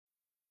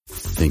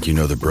Think you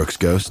know the Brooks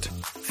Ghost?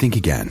 Think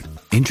again.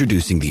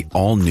 Introducing the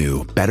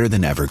all-new,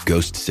 better-than-ever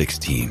Ghost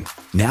 16.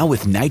 Now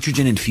with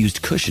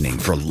nitrogen-infused cushioning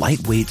for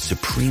lightweight,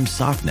 supreme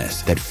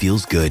softness that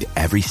feels good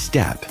every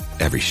step,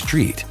 every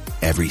street,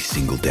 every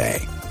single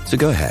day. So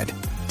go ahead,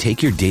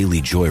 take your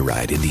daily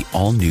joyride in the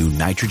all-new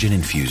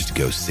nitrogen-infused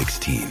Ghost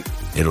 16.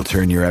 It'll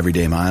turn your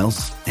everyday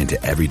miles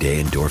into everyday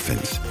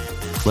endorphins.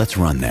 Let's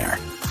run there.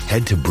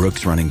 Head to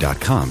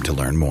brooksrunning.com to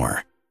learn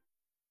more.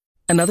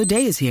 Another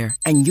day is here,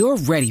 and you're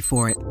ready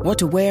for it. What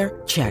to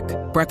wear? Check.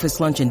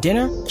 Breakfast, lunch, and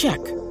dinner?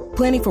 Check.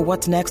 Planning for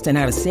what's next and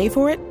how to save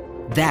for it?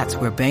 That's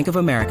where Bank of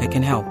America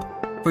can help.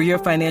 For your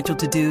financial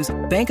to-dos,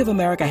 Bank of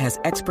America has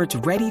experts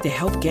ready to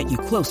help get you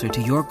closer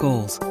to your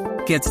goals.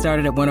 Get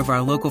started at one of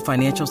our local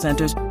financial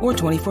centers or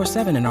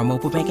 24/7 in our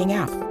mobile banking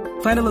app.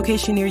 Find a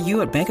location near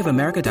you at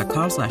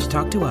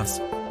bankofamerica.com/talktous.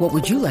 What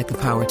would you like the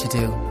power to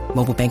do?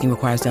 Mobile banking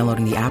requires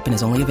downloading the app and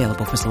is only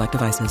available for select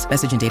devices.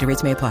 Message and data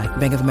rates may apply.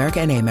 Bank of America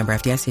N.A., member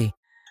FDIC.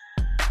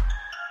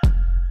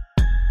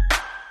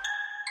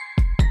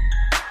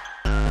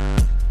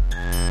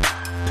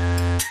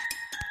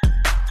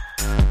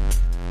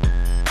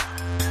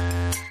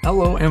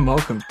 Hello and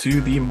welcome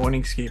to the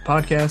Morning Skate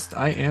Podcast.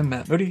 I am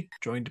Matt Moody,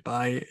 joined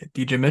by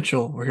DJ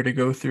Mitchell. We're here to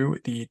go through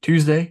the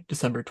Tuesday,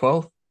 December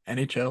 12th,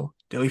 NHL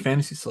Daily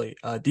Fantasy Slate.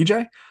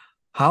 DJ,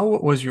 how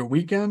was your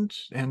weekend,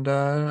 and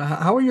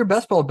how are your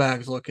best ball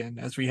bags looking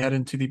as we head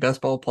into the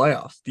best ball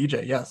playoffs?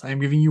 DJ, yes, I am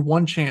giving you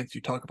one chance to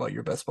talk about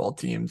your best ball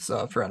teams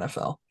for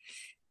NFL.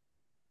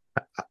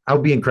 I'll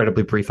be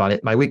incredibly brief on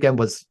it. My weekend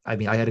was, I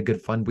had a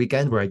good fun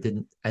weekend where I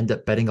didn't end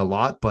up betting a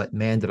lot, but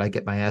man, did I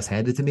get my ass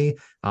handed to me.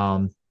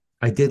 I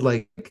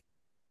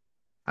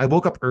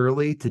woke up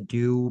early to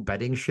do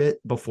betting shit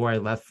before I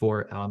left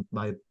for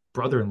my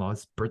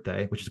brother-in-law's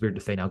birthday, which is weird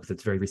to say now because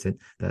it's very recent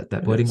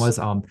that wedding was.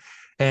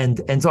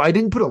 And so I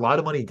didn't put a lot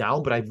of money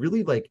down, but I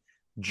really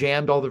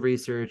jammed all the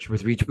research,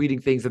 was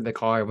retweeting things in the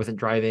car, I wasn't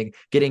driving,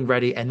 getting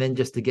ready, and then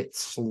just to get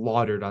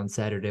slaughtered on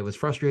Saturday was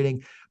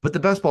frustrating. But the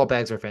best ball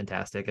bags are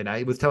fantastic. And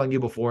I was telling you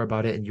before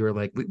about it, and you were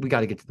like, we got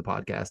to get to the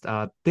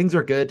podcast. Things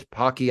are good.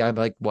 Hockey, I'm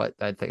I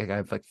think I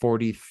have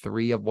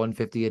 43 of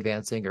 150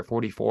 advancing, or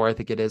 44, I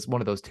think it is,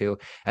 one of those two.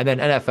 And then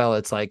NFL,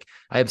 it's I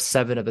have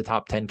 7 of the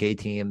top 10K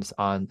teams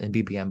in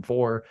BPM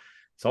 4.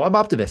 So I'm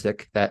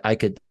optimistic that I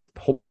could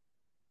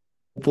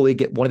hopefully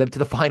get one of them to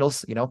the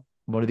finals,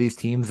 one of these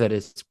teams that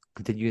is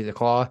continuing to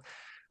claw.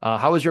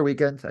 How was your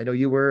weekend? I know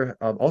you were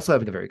also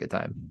having a very good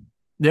time.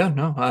 Yeah,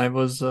 no, I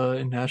was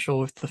in Nashville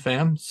with the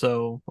fam,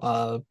 so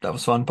that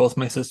was fun. Both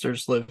my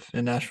sisters live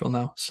in Nashville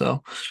now,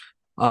 so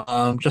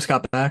just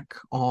got back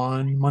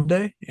on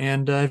Monday,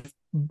 and I've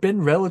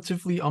been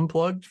relatively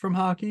unplugged from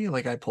hockey.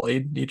 I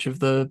played each of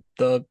the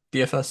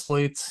DFS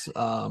slates,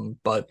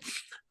 but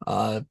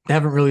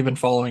haven't really been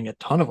following a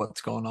ton of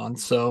what's going on.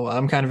 So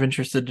I'm kind of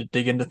interested to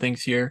dig into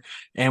things here,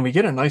 and we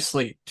get a nice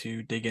slate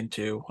to dig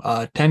into.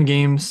 10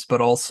 games,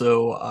 but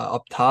also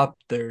up top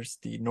there's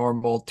the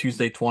normal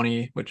Tuesday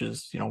 20, which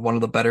is one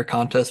of the better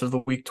contests of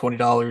the week. $20,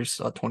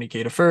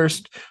 $20K to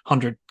first,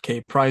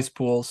 $100K prize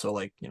pool. So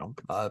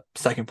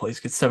second place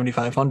gets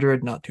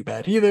 $7,500, not too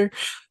bad either.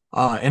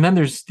 And then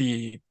there's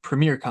the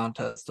premier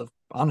contest of,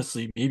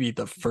 honestly, maybe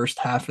the first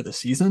half of the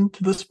season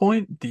to this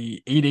point.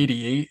 The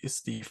 888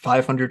 is the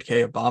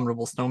 500K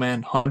Abominable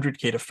Snowman,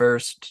 100K to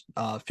first,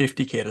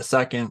 50K to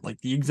second,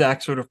 the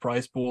exact sort of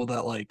prize pool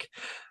that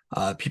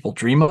people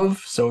dream of.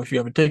 So if you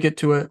have a ticket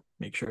to it,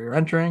 make sure you're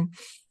entering.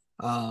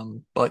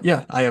 But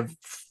yeah, I have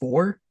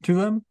 4 to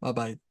them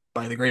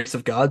by the grace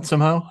of God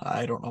somehow.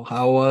 I don't know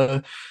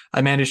how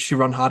I managed to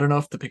run hot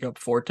enough to pick up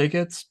 4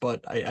 tickets,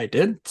 but I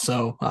did.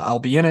 So I'll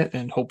be in it,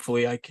 and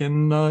hopefully I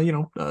can,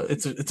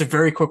 it's a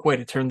very quick way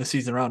to turn the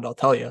season around, I'll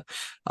tell you,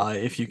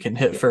 if you can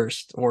hit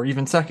first or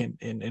even second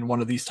in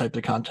one of these types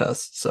of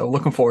contests. So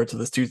looking forward to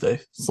this Tuesday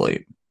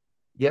slate.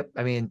 Yep.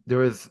 There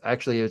was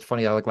actually, it's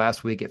funny,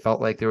 last week it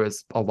felt like there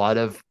was a lot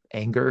of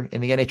anger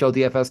in the NHL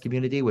DFS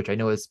community, which I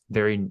know is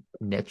very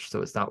niche.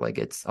 So it's not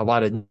it's a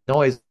lot of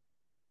noise,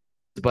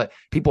 but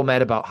people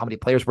mad about how many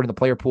players were in the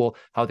player pool,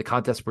 how the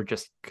contests were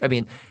just,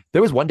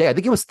 there was one day, I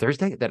think it was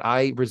Thursday, that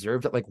I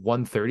reserved at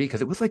 1:30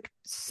 because it was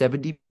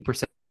 70%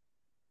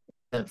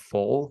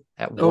 full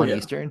at 1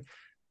 Eastern.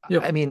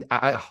 Yep.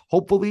 I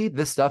hopefully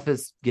this stuff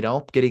is,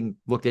 getting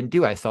looked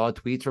into. I saw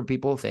tweets from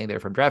people saying they're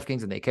from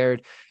DraftKings and they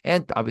cared,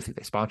 and obviously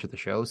they sponsored the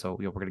show. So,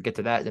 we're going to get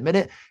to that in a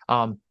minute.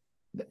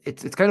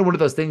 It's kind of one of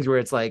those things where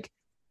it's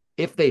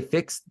if they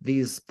fix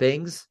these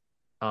things,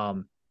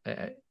 I'm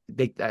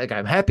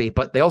happy,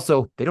 but they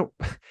don't,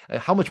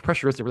 how much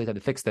pressure is there really to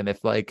fix them if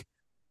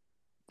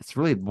it's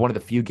really one of the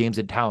few games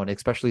in town,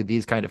 especially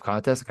these kind of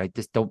contests. I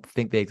just don't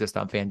think they exist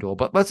on FanDuel.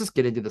 But let's just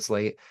get into the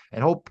slate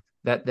and hope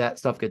that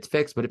stuff gets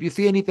fixed. But if you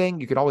see anything,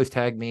 you can always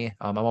tag me.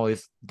 I'm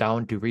always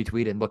down to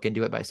retweet and look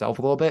into it myself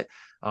a little bit.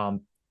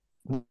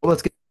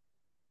 Let's get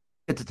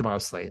to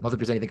tomorrow's slate. Unless if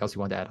there's anything else you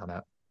want to add on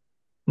that.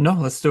 No,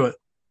 let's do it.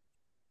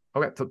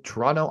 Okay, so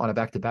Toronto on a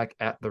back-to-back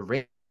at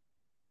the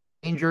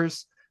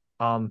Rangers.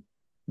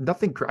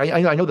 Nothing.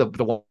 I know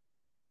the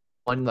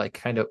one like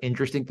kind of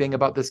interesting thing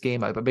about this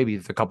game, but maybe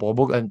it's a couple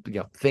of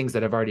things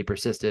that have already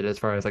persisted as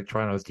far as like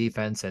Toronto's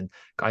defense. And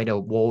I know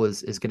Wool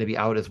is going to be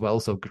out as well,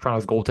 so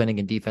Toronto's goaltending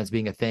and defense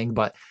being a thing.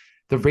 But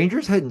the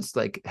Rangers had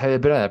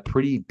been on a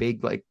pretty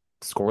big like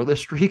scoreless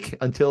streak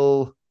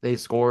until they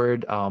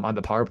scored on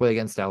the power play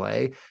against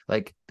LA.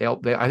 Like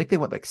I think they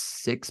went like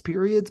 6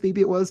 periods,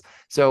 maybe it was.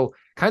 So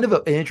kind of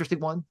an interesting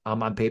one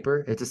on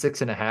paper. It's a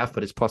 6.5,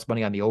 but it's plus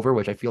money on the over,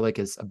 which I feel like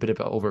is a bit of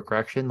an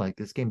overcorrection. Like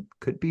this game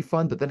could be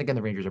fun, but then again,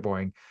 the Rangers are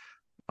boring.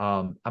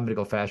 I'm going to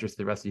go faster to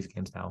the rest of these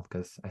games now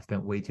because I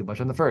spent way too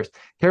much on the first.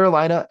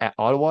 Carolina at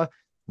Ottawa,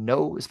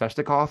 no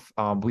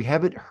Svechnikov. We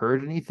haven't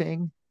heard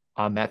anything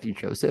on Matthew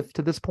Joseph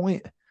to this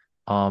point.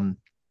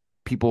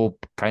 People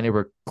kind of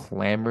were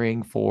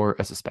clamoring for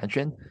a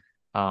suspension.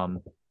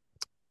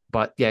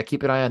 But yeah,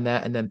 keep an eye on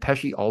that. And then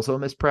Pesci also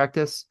missed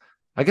practice.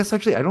 I guess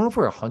actually, I don't know if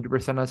we're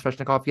 100% on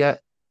Svechnikov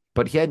yet,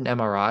 but he had an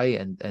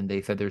MRI and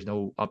they said there's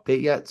no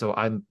update yet. So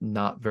I'm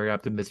not very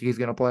optimistic he's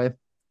going to play.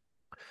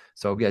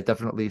 So yeah,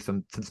 definitely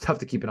some stuff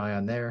to keep an eye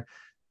on there.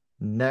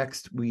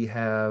 Next, we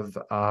have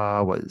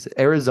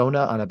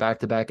Arizona on a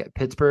back-to-back at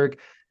Pittsburgh.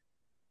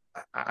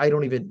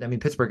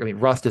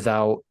 Pittsburgh, Rust is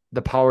out.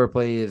 The power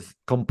play is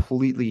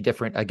completely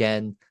different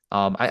again.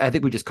 I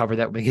think we just covered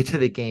that when we get to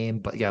the game.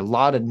 But yeah, a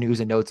lot of news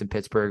and notes in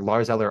Pittsburgh.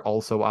 Lars Eller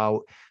also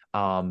out.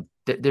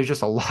 There's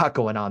just a lot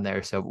going on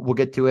there. So we'll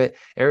get to it.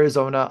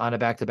 Arizona on a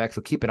back-to-back.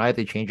 So keep an eye if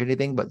they change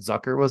anything. But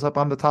Zucker was up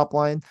on the top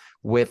line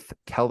with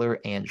Keller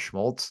and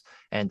Schmaltz.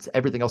 And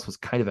everything else was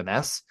kind of a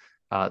mess.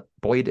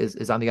 Boyd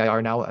is on the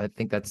IR now. I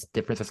think that's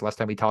different since the last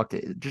time we talked.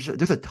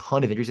 There's a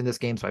ton of injuries in this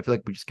game. So I feel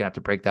like we're just going to have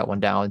to break that one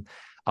down.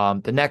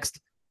 The next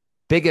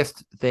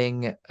biggest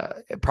thing,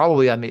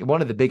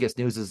 one of the biggest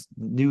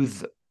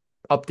news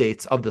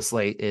updates of the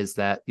slate is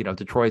that,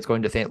 Detroit's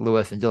going to St.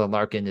 Louis and Dylan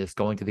Larkin is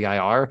going to the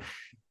IR.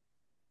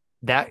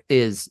 That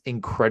is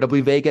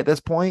incredibly vague at this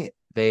point.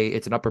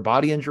 It's an upper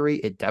body injury.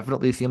 It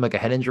definitely seemed like a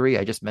head injury.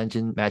 I just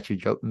mentioned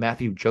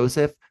Matthew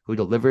Joseph, who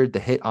delivered the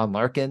hit on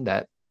Larkin.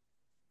 That,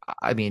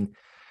 I wouldn't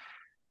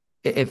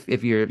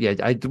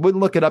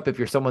look it up if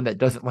you're someone that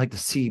doesn't like to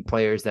see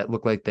players that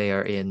look like they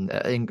are in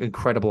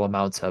incredible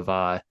amounts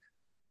of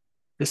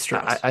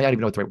distress. I don't even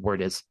know what the right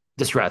word is.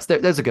 Distress.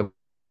 There's a good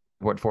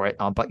word for it.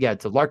 But yeah,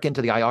 to Larkin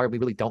to the IR, we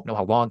really don't know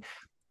how long.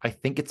 I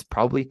think it's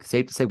probably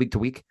safe to say week to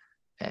week,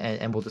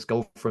 and we'll just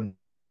go from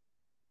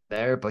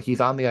there. But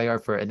he's on the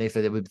IR and they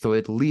said it would so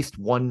at least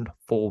 1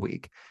 full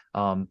week.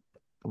 A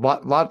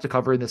lot to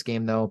cover in this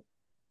game though,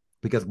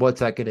 because what's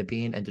that going to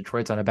be? And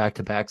Detroit's on a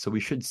back-to-back, so we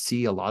should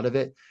see a lot of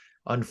it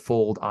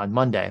unfold on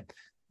Monday.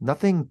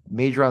 Nothing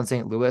major on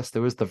St. Louis.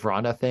 There was the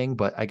Vrana thing,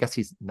 but I guess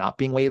he's not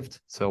being waived.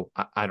 So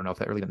I don't know if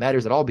that really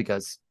matters at all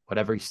because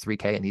whatever, he's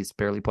 3K and he's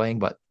barely playing,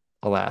 but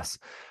alas.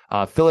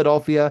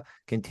 Philadelphia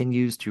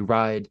continues to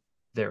ride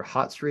their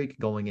hot streak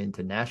going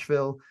into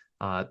Nashville.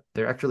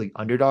 They're actually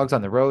underdogs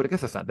on the road. I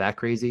guess that's not that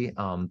crazy.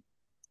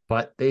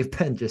 But they've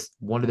been just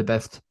one of the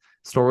best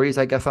stories,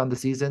 I guess, on the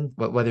season.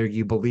 But whether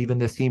you believe in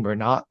this team or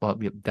not, well,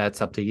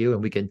 that's up to you.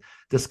 And we can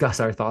discuss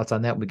our thoughts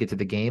on that when we get to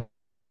the game.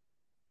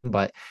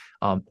 But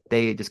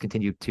they just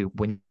continue to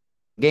win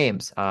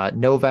games.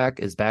 Novak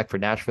is back for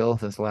Nashville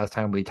since the last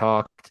time we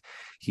talked.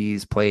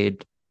 He's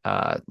played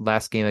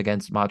last game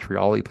against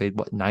Montreal. He played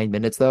 9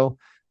 minutes though,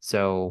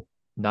 so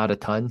not a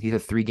ton. He's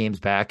had 3 games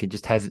back and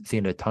just hasn't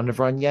seen a ton of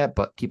run yet,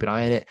 but keep an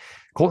eye on it.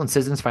 Colton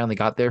Sissons finally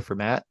got there for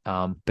Matt.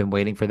 Been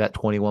waiting for that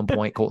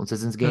 21-point Colton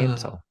Sissons game.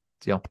 So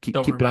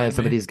keep an eye on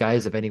some of these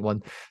guys if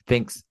anyone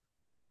thinks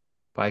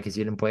why, because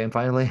you didn't play him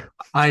finally.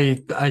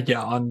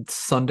 On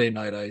Sunday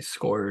night I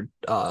scored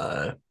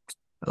I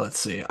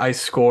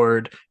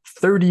scored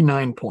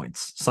 39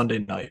 points Sunday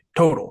night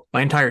total.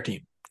 My entire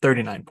team,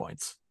 39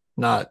 points.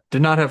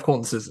 Did not have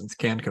Colton Sissons,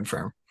 can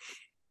confirm.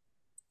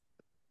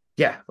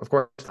 Yeah, of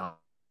course.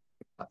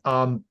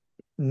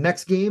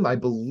 Next game, I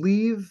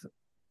believe,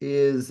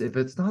 is, if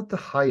it's not the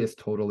highest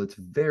total, it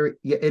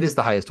is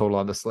the highest total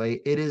on the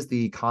slate. It is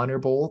the Connor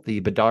Bowl, the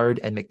Bedard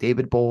and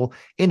McDavid Bowl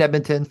in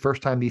Edmonton.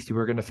 First time these two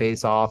are going to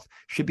face off.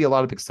 Should be a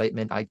lot of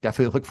excitement. I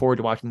definitely look forward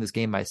to watching this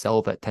game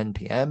myself at 10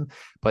 p.m.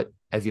 But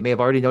as you may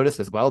have already noticed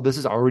as well, this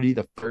is already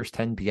the first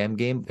 10 p.m.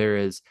 game. There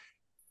is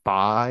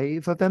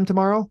 5 of them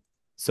tomorrow.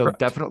 So correct.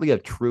 Definitely a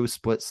true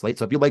split slate.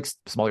 So if you like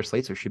smaller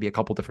slates, there should be a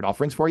couple different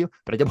offerings for you.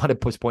 But I did want to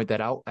point that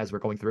out as we're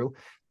going through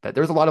that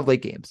there's a lot of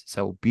late games.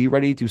 So be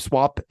ready to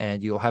swap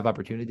and you'll have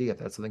opportunity if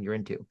that's something you're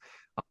into.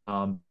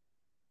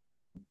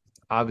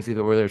 Obviously,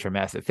 the Oilers are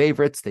massive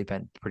favorites. They've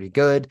been pretty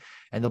good.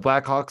 And the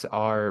Blackhawks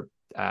are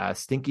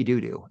stinky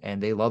doo-doo.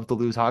 And they love to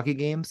lose hockey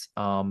games.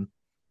 But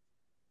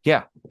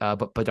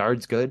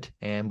Bedard's good.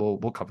 And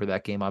we'll cover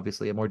that game,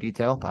 obviously, in more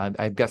detail.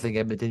 I'm guessing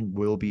Edmonton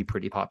will be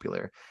pretty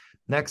popular.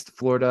 Next,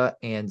 Florida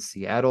and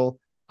Seattle.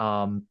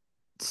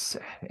 It's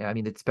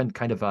been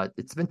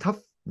it's been tough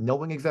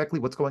knowing exactly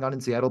what's going on in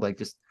Seattle, like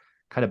just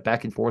kind of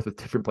back and forth with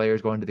different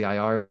players going to the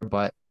IR.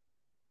 But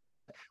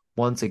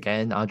once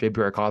again, Andrei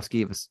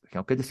Burakovsky, it was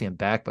good to see him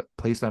back, but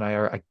placed on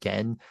IR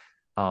again.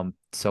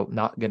 So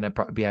not going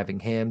to be having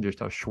him. There's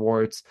no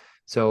Schwartz.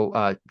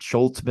 So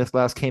Schultz missed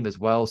last game as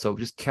well. So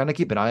just kind of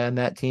keep an eye on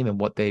that team and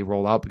what they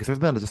roll out, because there's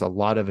been just a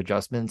lot of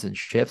adjustments and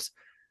shifts.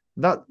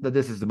 Not that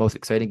this is the most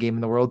exciting game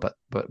in the world,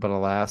 but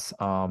alas,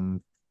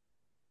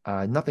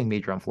 nothing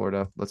major on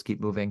Florida. Let's keep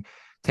moving.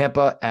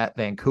 Tampa at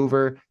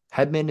Vancouver.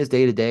 Hedman is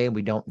day to day, and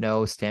we don't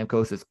know.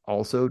 Stamkos is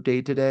also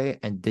day to day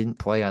and didn't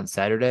play on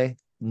Saturday.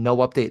 No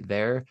update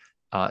there,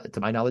 to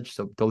my knowledge.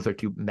 So those are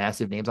two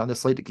massive names on this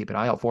slate to keep an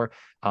eye out for.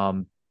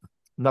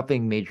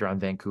 Nothing major on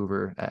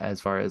Vancouver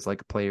as far as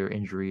like player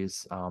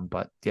injuries.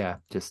 But yeah,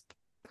 just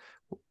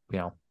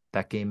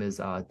that game is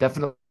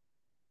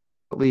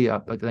definitely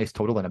a nice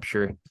total, and I'm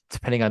sure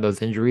depending on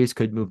those injuries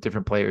could move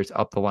different players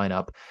up the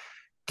lineup.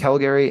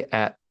 Calgary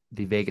at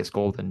the Vegas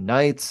Golden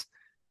Knights.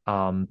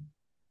 I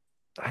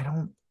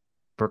don't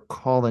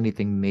recall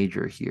anything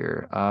major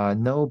here.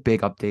 No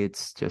big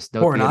updates. Just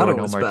no Theodore,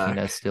 no Martinez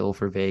back still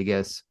for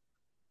Vegas.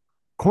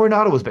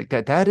 Coronado was back.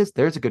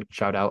 There's a good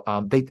shout out.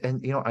 I did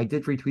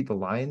retweet the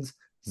lines.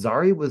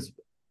 Zari was.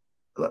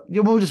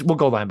 We'll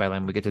go line by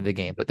line when we get to the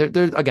game. But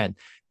there's again,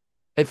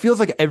 it feels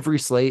like every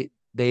slate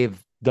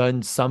they've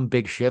done some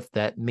big shift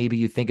that maybe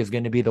you think is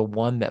going to be the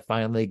one that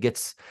finally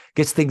gets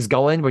things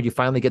going, where you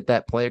finally get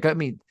that player. I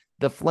mean,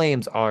 the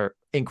Flames are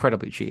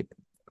incredibly cheap.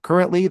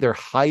 Currently, their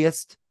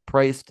highest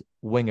priced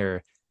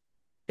winger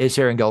is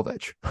Sharon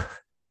Gilvich,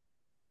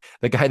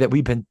 the guy that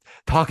we've been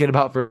talking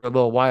about for a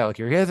little while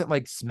here. He hasn't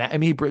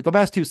the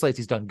last two slates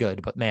he's done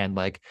good, but man,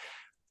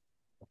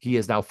 he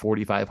is now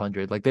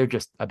 4,500. They're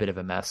just a bit of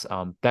a mess.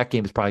 That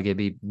game is probably going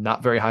to be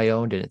not very high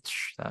owned, and it's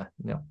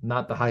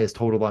not the highest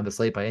total on the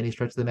slate by any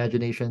stretch of the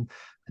imagination.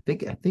 I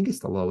think it's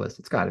the lowest.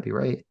 It's got to be,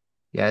 right.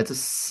 Yeah, it's a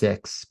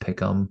 6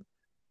 pick 'em.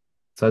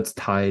 So it's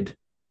tied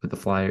with the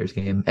Flyers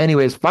game.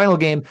 Anyways, final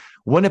game,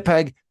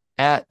 Winnipeg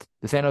at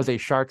the San Jose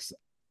Sharks.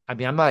 I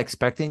mean, I'm not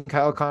expecting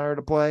Kyle Connor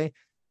to play.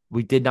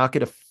 We did not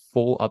get a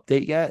full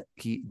update yet.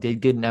 He did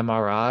get an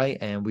MRI,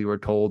 and we were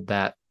told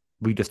that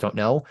we just don't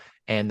know,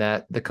 and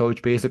that the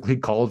coach basically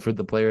called for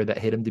the player that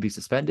hit him to be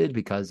suspended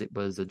because it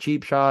was a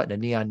cheap shot and a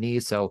knee on knee.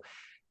 So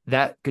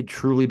that could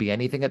truly be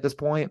anything at this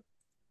point.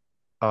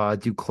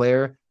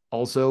 Duclair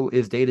also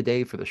is day to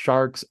day for the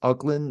Sharks.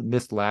 Uckland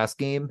missed last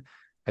game,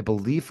 I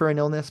believe, for an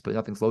illness, but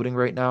nothing's loading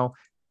right now.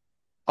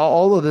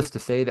 All of this to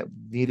say that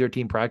neither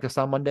team practiced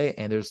on Monday,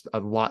 and there's a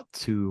lot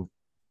to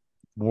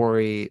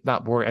worry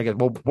about,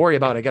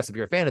 I guess, if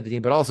you're a fan of the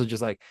team, but also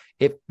just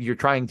if you're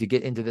trying to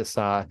get into this,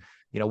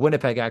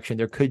 Winnipeg action,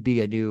 there could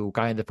be a new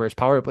guy in the first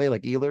power play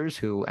like Ehlers,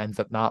 who ends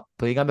up not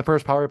playing on the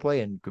first power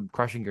play and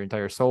crushing your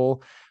entire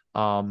soul.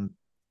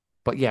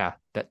 But yeah,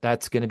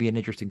 that's going to be an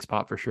interesting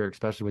spot for sure,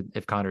 especially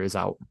if Connor is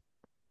out.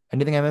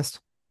 Anything I missed?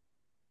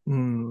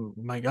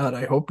 My God,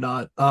 I hope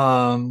not.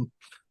 The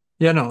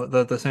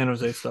San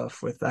Jose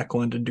stuff with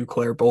Eklund and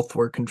Duclair both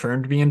were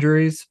confirmed to be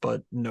injuries,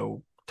 but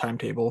no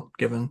timetable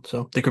given.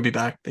 So they could be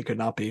back, they could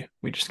not be.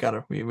 We just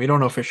we don't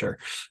know for sure.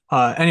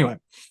 Anyway,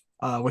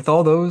 with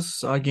all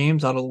those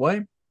games out of the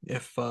way,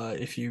 if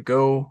you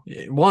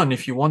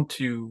want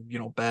to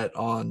bet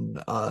on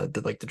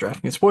the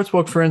DraftKings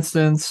Sportsbook, for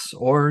instance,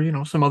 or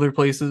some other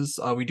places,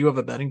 we do have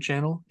a betting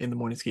channel in the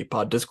Morning Skate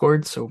Pod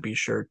Discord, so be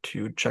sure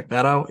to check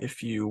that out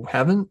if you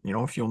haven't.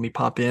 If you only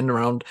pop in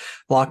around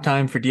lock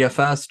time for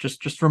DFS,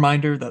 just a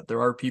reminder that there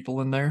are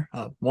people in there.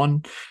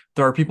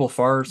 There are people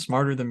far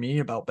smarter than me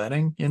about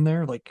betting in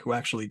there, who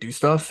actually do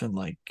stuff and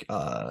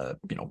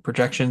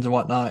projections and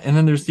whatnot. And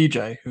then there's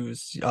DJ,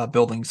 who's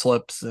building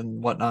slips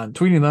and whatnot and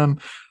tweeting them,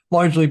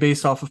 largely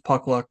based off of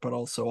puck luck, but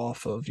also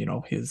off of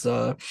his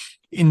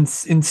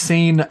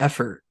insane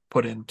effort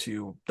put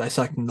into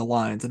dissecting the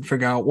lines and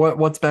figuring out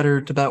what's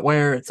better to bet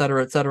where, et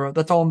cetera, et cetera.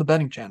 That's all in the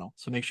betting channel.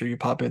 So make sure you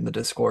pop in the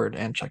Discord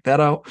and check that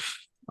out.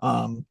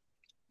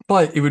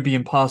 But it would be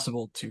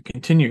impossible to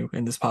continue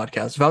in this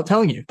podcast without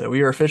telling you that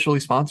we are officially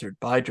sponsored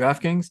by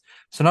DraftKings.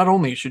 So not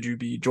only should you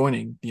be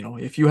joining,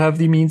 if you have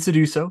the means to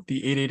do so,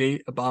 the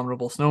 888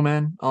 Abominable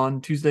Snowman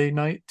on Tuesday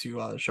night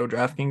to show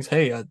DraftKings,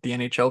 hey, the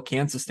NHL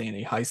can sustain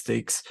a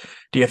high-stakes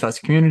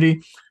DFS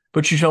community.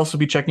 But you should also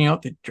be checking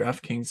out the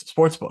DraftKings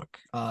Sportsbook.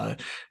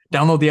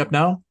 Download the app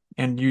now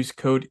and use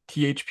code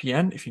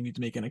THPN if you need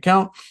to make an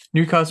account.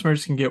 New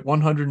customers can get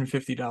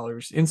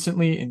 $150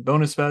 instantly in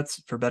bonus bets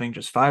for betting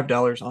just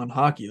 $5 on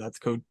hockey. That's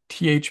code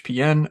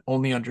THPN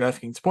only on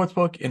DraftKings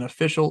Sportsbook, an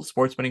official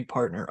sports betting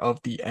partner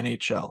of the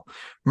NHL.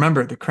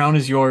 Remember, the crown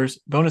is yours.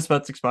 Bonus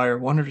bets expire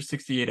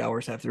 168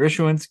 hours after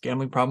issuance.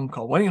 Gambling problem?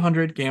 Call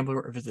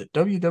 1-800-GAMBLER or visit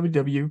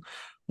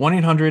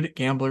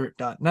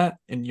www.1800gambler.net.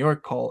 In New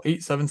York, call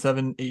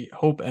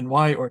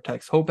 877-8-HOPE-NY or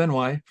text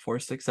HOPE-NY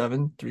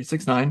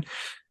 467-369.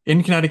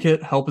 In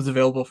Connecticut, help is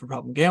available for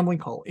problem gambling.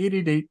 Call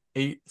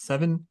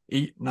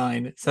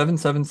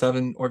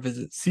 888-878-9777 or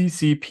visit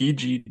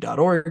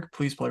ccpg.org.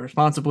 Please play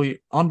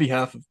responsibly on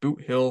behalf of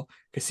Boot Hill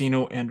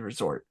Casino and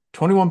Resort.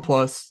 21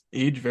 plus,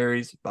 age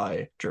varies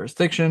by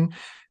jurisdiction.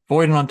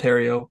 Void in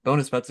Ontario.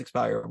 Bonus bets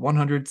expire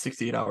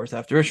 168 hours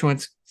after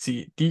issuance.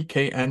 See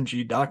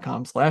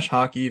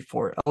dkng.com/hockey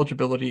for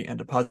eligibility and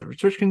deposit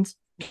restrictions,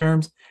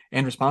 terms,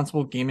 and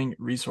responsible gaming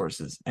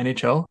resources.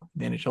 NHL,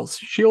 the NHL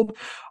Shield,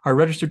 are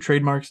registered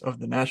trademarks of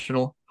the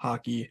National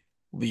Hockey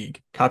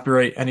League.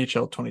 Copyright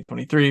NHL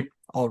 2023.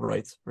 All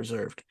rights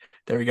reserved.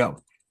 There we go.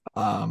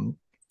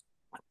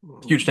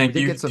 Huge thank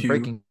you get some to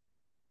breaking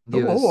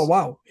news.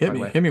 Wow. Hit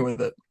way. me with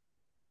it.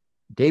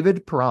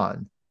 David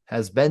Perron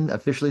has been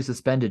officially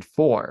suspended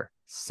for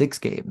 6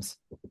 games.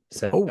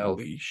 So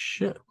holy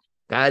shit.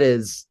 That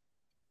is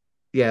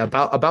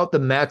about the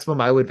maximum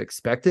I would have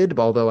expected,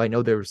 although I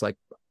know there was like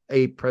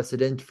a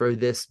precedent for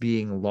this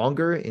being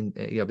longer.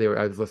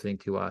 I was listening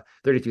to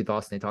 32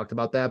 Thoughts and they talked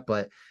about that,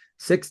 but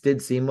 6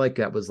 did seem like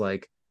that was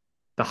like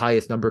the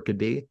highest number could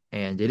be,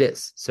 and it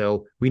is.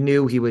 So we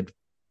knew he would.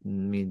 I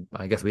mean,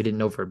 I guess we didn't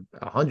know for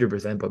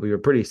 100%, but we were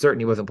pretty certain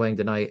he wasn't playing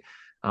tonight.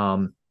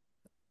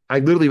 I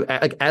literally,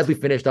 like, as we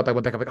finished up, I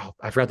went back. I'm like, oh,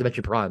 I forgot to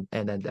mention Perron,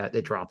 and then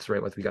it drops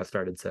right once we got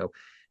started. So,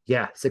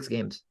 yeah, 6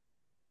 games.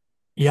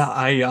 Yeah,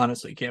 I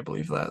honestly can't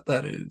believe that.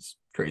 That is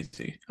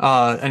crazy.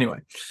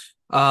 Anyway,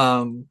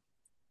 to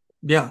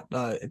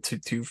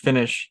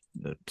finish.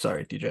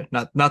 Sorry, DJ,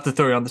 not to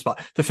throw you on the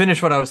spot. To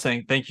finish what I was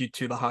saying, thank you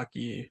to the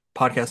Hockey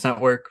Podcast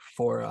Network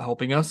for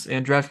helping us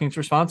and DraftKings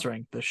for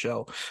sponsoring this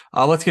show.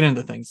 Let's get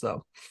into things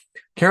though.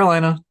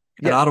 Carolina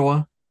and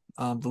Ottawa,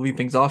 to lead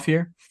things off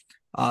here.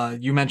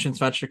 You mentioned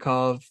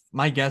Svechnikov.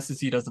 My guess is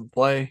he doesn't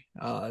play.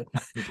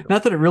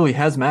 Not that it really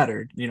has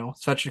mattered.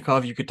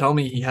 Svechnikov, you could tell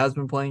me he has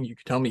been playing. You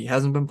could tell me he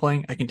hasn't been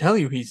playing. I can tell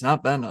you he's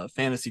not been a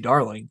fantasy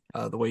darling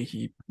the way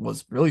he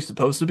was really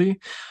supposed to be.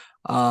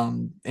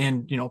 And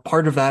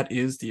part of that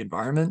is the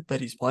environment that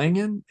he's playing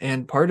in.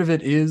 And part of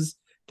it is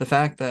the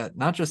fact that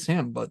not just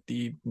him, but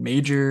the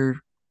major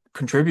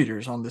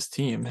contributors on this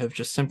team have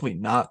just simply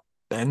not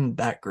been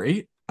that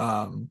great.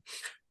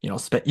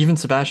 Even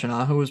Sebastian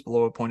Aho is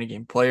below a point a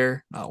game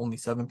player, only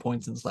 7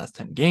 points in his last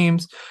 10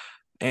 games.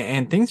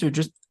 And things are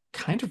just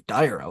kind of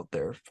dire out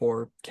there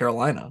for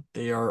Carolina.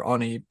 They are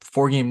on a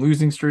 4-game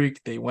losing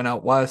streak. They went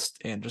out west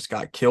and just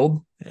got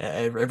killed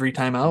every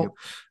time out. Yep.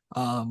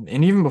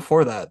 And even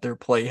before that, their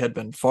play had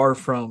been far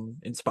from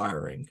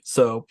inspiring.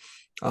 So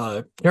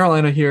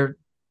Carolina here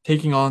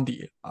taking on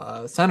the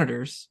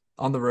Senators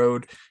on the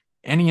road.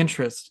 Any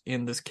interest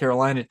in this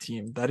Carolina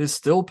team that is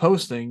still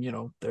posting,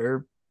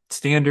 their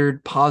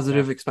standard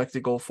positive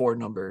expected goal for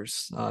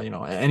numbers?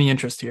 Any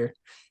interest here?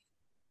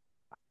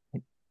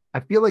 I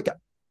feel like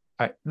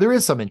there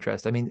is some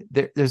interest. I meing,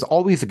 there's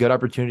always a good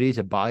opportunity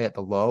to buy at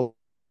the low.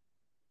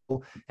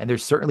 And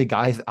there's certainly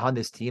guys on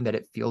this team that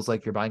it feels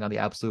like you're buying on the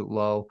absolute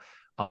low,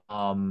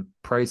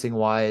 pricing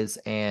wise.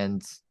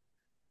 And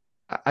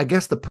I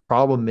guess the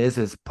problem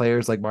is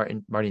players like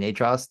Martin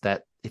Necas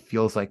that it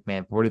feels like,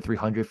 man,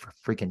 4,300 for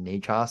freaking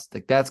Necas,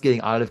 like that's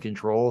getting out of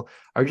control,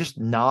 are just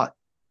not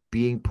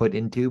being put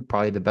into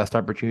probably the best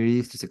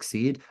opportunities to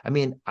succeed. I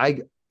mean,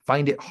 I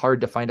find it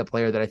hard to find a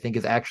player that I think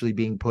is actually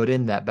being put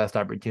in that best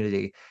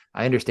opportunity.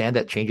 I understand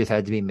that changes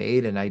had to be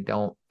made, and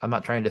I'm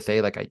not trying to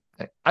say like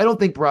I don't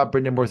think Rob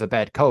Brind'Amour's a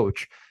bad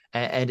coach,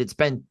 and it's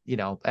been,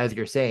 as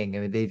you're saying, I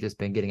mean, they've just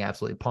been getting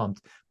absolutely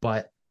pumped.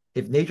 But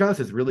if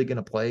Necas is really going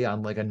to play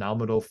on like a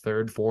nominal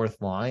 3rd,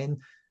 4th line,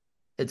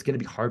 it's going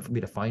to be hard for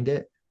me to find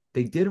it.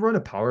 They did run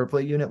a power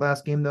play unit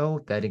last game, though,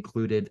 that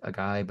included a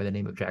guy by the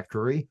name of Jack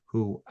Drury,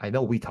 who I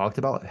know we talked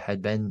about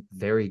had been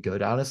very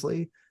good,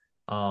 honestly.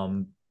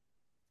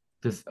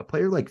 Does a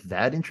player like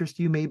that interest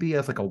you maybe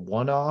as like a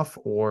one-off,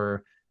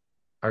 or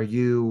are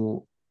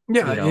you,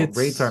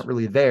 rates aren't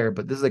really there,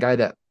 but this is a guy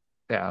that,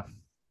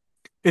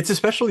 it's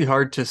especially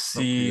hard to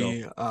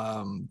see,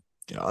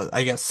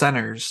 I guess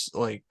centers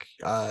like,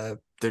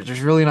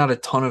 there's really not a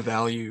ton of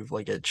value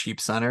like a cheap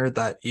center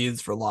that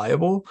is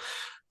reliable.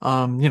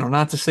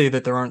 Not to say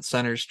that there aren't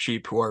centers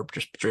cheap who are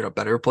just straight up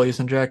better plays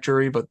than Jack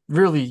Drury, but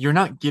really you're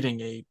not getting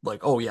a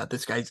like, oh yeah,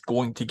 this guy's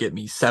going to get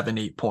me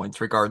 7-8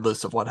 points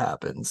regardless of what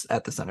happens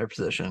at the center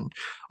position,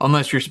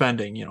 unless you're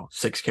spending,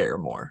 $6K or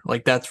more.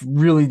 Like that's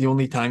really the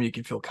only time you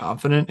can feel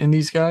confident in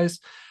these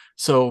guys.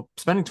 So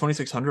spending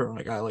 2,600 on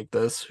a guy like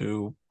this,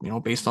 who,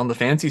 based on the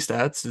fancy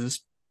stats is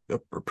a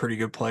pretty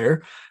good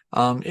player,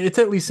 it's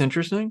at least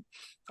interesting.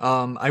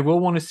 I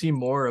will want to see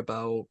more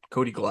about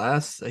Cody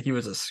Glass. He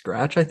was a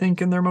scratch, I think,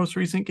 in their most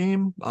recent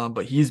game,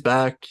 but he's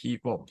back.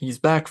 He's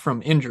back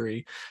from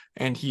injury,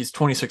 and he's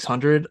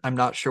 2,600. I'm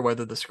not sure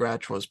whether the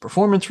scratch was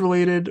performance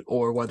related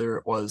or whether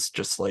it was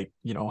just like,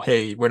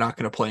 hey, we're not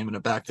going to play him in a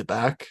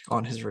back-to-back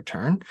on his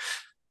return.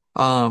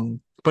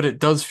 But it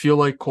does feel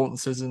like Colton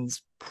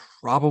Sissons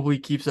probably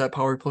keeps that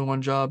power play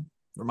 1 job.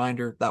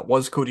 Reminder, that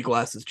was Cody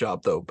Glass's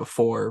job, though,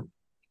 before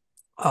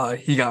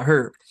he got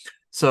hurt.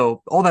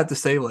 So all that to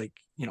say, like,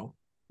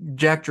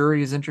 Jack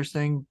Drury is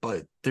interesting,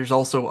 but there's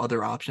also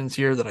other options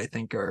here that I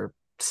think are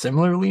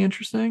similarly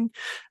interesting.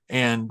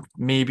 And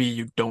maybe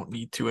you don't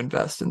need to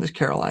invest in this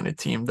Carolina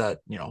team that,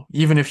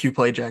 even if you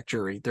play Jack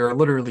Drury, there are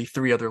literally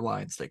 3 other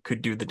lines that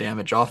could do the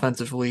damage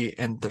offensively.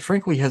 And there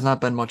frankly has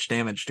not been much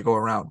damage to go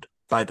around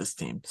by this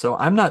team. So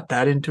I'm not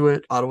that into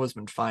it. Ottawa's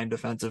been fine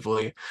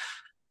defensively.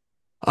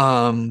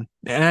 And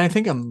I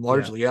think I'm Yeah.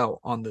 largely out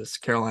on this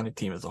Carolina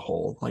team as a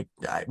whole. Like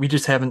we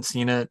just haven't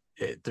seen it.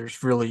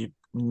 There's really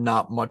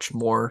not much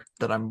more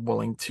that I'm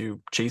willing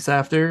to chase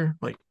after.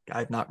 Like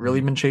I've not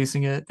really Mhm. been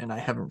chasing it, and I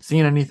haven't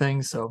seen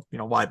anything. So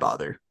why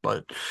bother?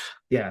 But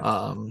Yeah.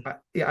 um, I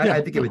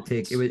yeah, think it would no,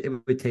 take it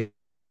would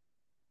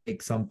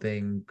take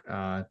something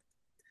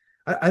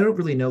I don't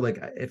really know like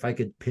if I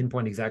could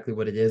pinpoint exactly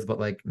what it is, but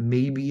like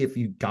maybe if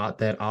you got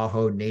that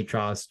Aho,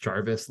 Natros,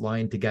 Jarvis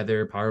line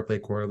together, power play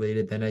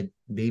correlated, then I'd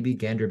maybe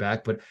gander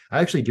back. But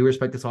I actually do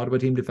respect this Ottawa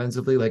team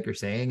defensively, like you're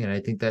saying, and I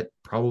think that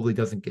probably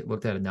doesn't get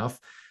looked at enough.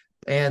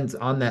 And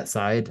on that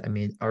side, I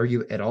mean, are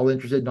you at all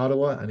interested in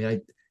Ottawa? I mean, I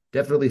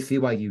definitely see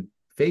why you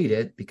fade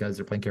it because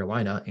they're playing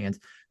Carolina, and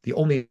the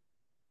only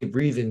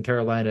reason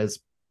Carolina's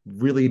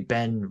really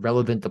been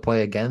relevant to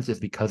play against is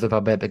because of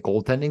how bad the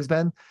goaltending's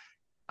been.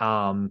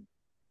 Um,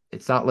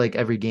 it's not like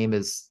every game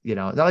is,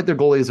 not like their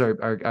goalies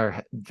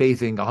are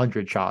facing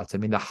 100 shots. I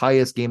mean, the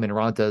highest game in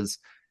Ranta's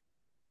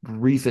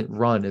recent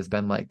run has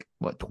been like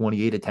what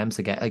 28 attempts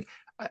again. Like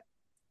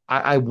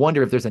I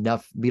wonder if there's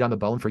enough meat on the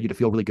bone for you to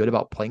feel really good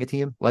about playing a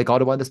team like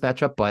Ottawa in this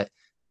matchup. But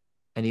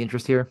any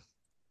interest here?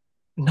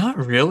 not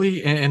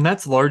really, and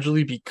that's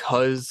largely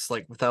because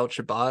like without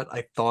Shabbat,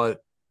 I thought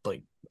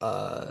like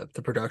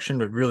the production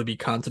would really be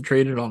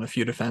concentrated on a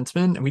few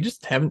defensemen, and we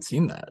just haven't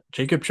seen that.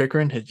 Jacob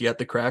Chikrin has yet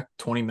to crack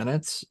 20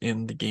 minutes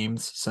in the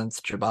games since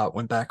Shabbat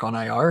went back on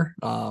IR.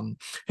 And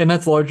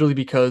that's largely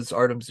because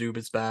Artem Zub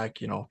is back.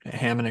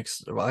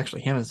 Hamonic's well,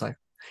 actually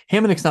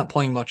Hamonic's not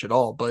playing much at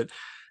all, but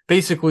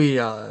basically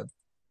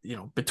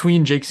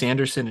between Jake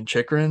Sanderson and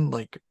Chikrin,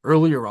 like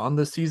earlier on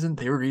this season,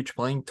 they were each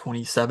playing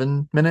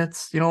 27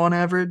 minutes, on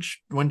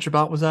average when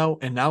Shabbat was out.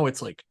 And now it's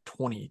like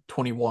 20,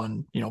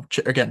 21,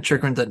 again,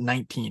 Chikrin's at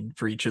 19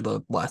 for each of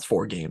the last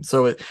 4 games.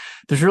 So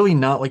there's really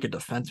not like a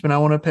defenseman I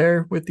want to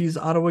pair with these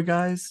Ottawa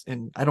guys.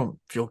 And I don't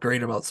feel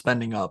great about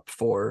spending up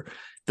for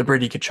the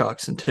Brady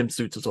Kachucks and Tim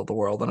Stutzes of the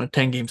world on a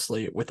 10-game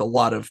slate with a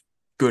lot of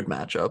good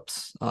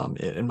matchups,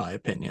 in my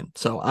opinion.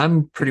 So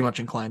I'm pretty much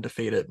inclined to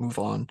fade it, move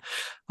on.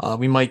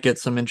 We might get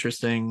some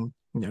interesting,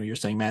 you're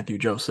saying Matthew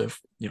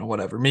Joseph,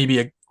 whatever. Maybe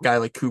a guy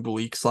like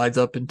Kubalik slides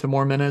up into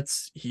more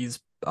minutes.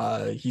 He's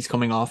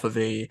coming off of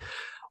a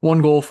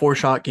 1 goal, 4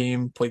 shot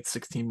game, played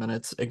 16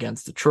 minutes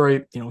against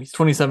Detroit. He's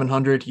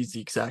 2,700. He's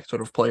the exact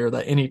sort of player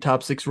that any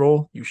top 6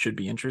 role you should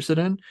be interested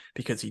in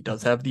because he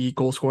does have the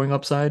goal scoring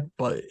upside,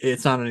 but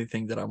it's not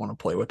anything that I want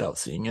to play without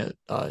seeing it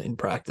in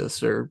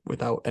practice or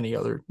without any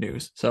other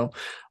news. So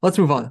let's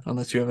move on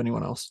unless you have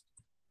anyone else.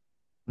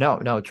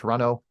 No,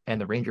 Toronto and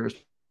the Rangers.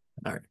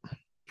 All right.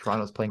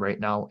 Toronto's playing right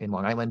now in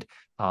Long Island.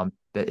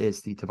 That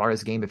is the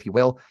Tavares game, if you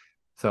will.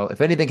 So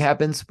if anything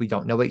happens, we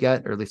don't know it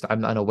yet, or at least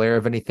I'm unaware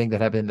of anything that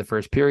happened in the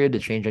first period to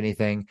change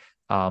anything.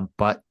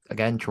 But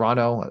again,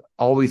 Toronto,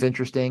 always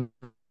interesting.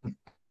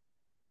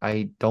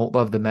 I don't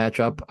love the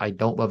matchup. I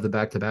don't love the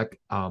back-to-back.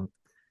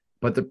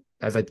 But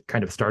as I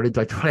kind of started,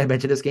 like when I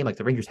mentioned this game, like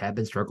the Rangers have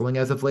been struggling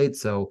as of late.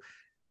 So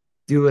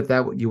do with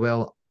that what you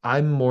will.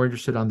 I'm more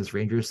interested on this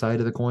Rangers side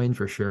of the coin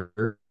for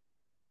sure.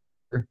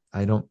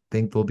 I don't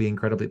think they'll be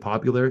incredibly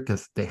popular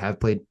because they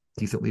have played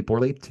decently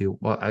poorly too.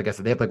 Well, I guess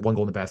they have like 1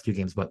 goal in the past 2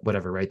 games, but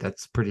whatever, right?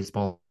 That's pretty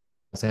small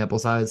sample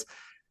size.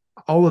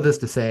 All of this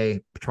to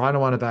say,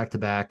 Toronto on a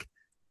back-to-back,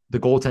 the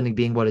goaltending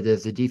being what it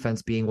is, the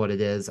defense being what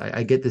it is.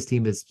 I get this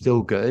team is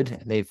still good,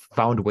 and they've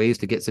found ways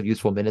to get some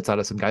useful minutes out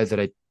of some guys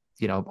that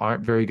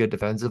aren't very good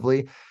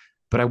defensively.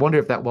 But I wonder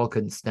if that well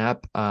couldn't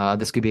snap.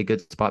 This could be a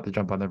good spot to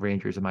jump on the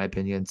Rangers, in my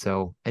opinion.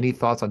 So, any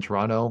thoughts on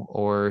Toronto,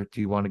 or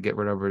do you want to get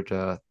right over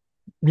to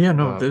Yeah,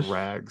 no,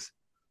 Rags?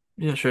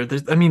 yeah, sure.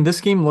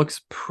 This game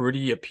looks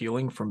pretty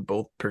appealing from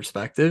both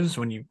perspectives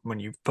when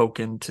you poke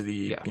into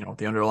the, Yeah.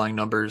 the underlying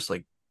numbers.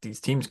 Like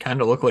these teams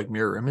kind of look like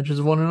mirror images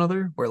of one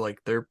another, where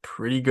like they're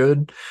pretty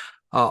good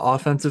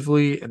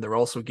offensively, and they're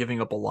also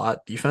giving up a lot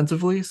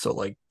defensively. So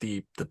like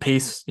the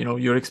pace, you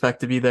would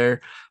expect to be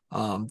there.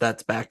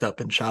 That's backed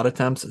up in shot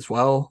attempts as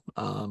well.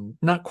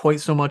 Not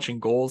quite so much in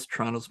goals.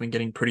 Toronto's been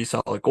getting pretty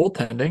solid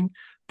goaltending,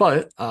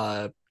 but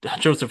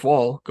Joseph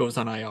Wall goes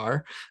on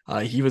IR.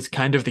 He was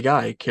kind of the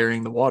guy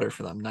carrying the water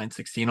for them.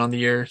 916 on the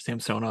year.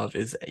 Samsonov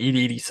is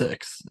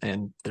 886,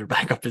 and their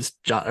backup is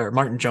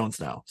Martin Jones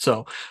now.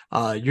 So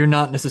you're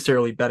not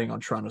necessarily betting on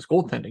Toronto's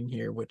goaltending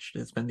here, which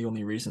has been the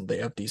only reason they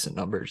have decent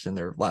numbers in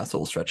their last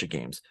little stretch of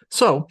games.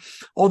 So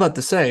all that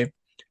to say,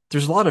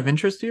 there's a lot of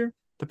interest here.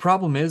 The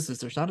problem is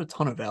there's not a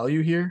ton of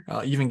value here.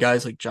 Even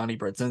guys like Johnny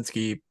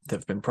Brodzinski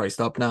have been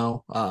priced up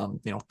now.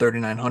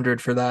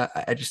 3,900 for that.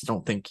 I just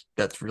don't think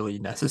that's really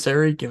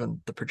necessary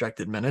given the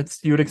projected minutes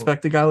you would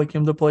expect a guy like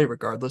him to play,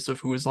 regardless of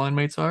who his line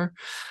mates are.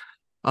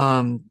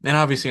 And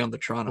obviously on the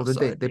Toronto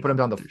side, they put him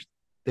down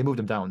they moved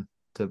him down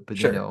to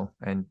Bedino sure.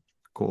 and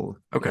Cool,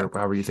 Okay. or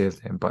however you say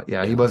his name. But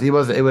yeah, Yeah.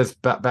 it was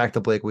back to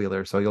Blake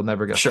Wheeler, so you'll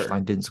never guess Sure. which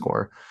line didn't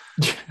score.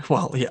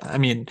 Well, yeah, I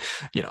mean,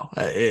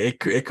 it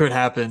could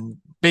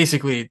happen.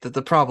 Basically,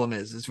 the problem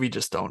is we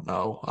just don't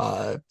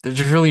know.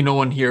 There's really no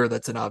one here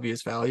that's an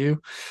obvious value.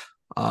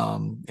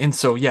 And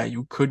so yeah,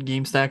 you could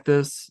game stack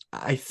this.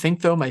 I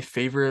think though my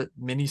favorite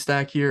mini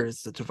stack here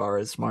is the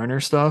Tavares Marner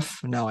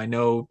stuff. Now I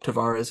know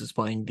Tavares is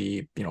playing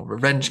the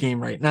revenge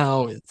game right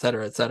now, et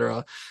cetera, et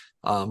cetera.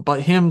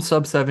 But him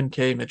sub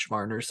 7K, Mitch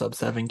Marner sub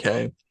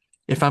 7K.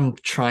 If I'm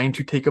trying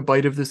to take a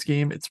bite of this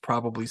game, it's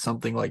probably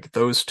something like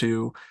those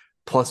two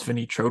plus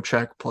Vinny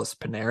Trocheck plus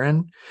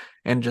Panarin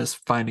and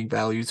just finding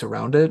values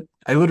around it.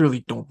 I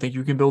literally don't think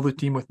you can build a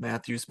team with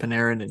Matthews,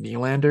 Panarin, and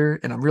Nylander,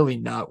 and I'm really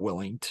not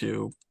willing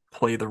to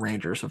play the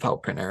Rangers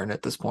without Panarin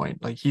at this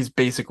point. Like he's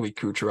basically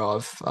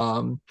Kucherov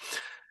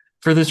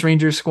for this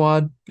Rangers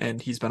squad,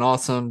 and he's been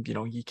awesome.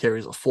 He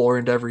carries a floor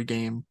into every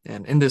game,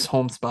 and in this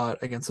home spot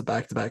against a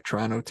back-to-back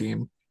Toronto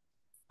team,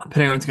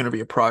 Panarin's going to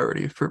be a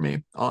priority for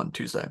me on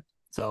Tuesday.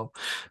 So,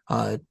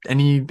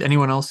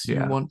 anyone else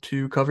you want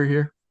to cover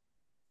here?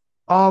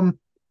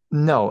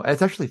 No,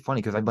 it's actually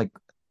funny because I'm like,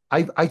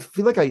 I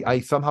feel like I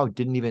somehow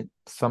didn't even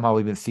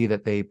see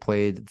that they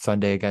played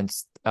Sunday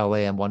against LA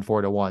and won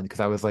 4-1 because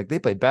I was like, they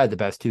played bad the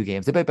best two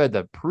games. They played bad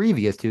the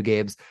previous two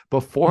games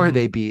before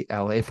they beat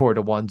LA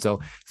 4-1. So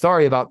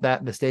sorry about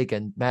that mistake.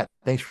 And Matt,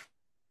 thanks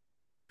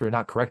for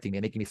not correcting me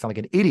and making me sound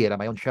like an idiot on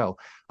my own show.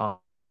 So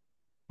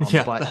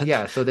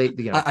they,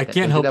 I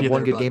can't help you. Have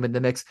one good game in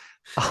the mix.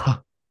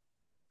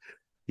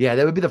 Yeah,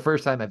 that would be the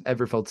first time I've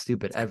ever felt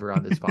stupid ever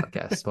on this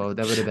podcast. So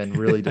that would have been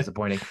really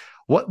disappointing.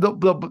 What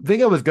the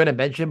thing I was going to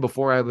mention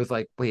before I was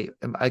like, wait,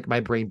 my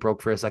brain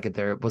broke for a second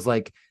there was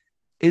like,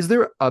 is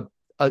there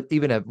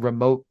even a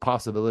remote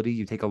possibility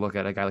you take a look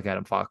at a guy like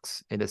Adam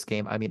Fox in this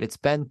game? I mean, it's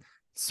been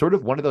sort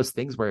of one of those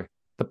things where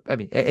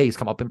he's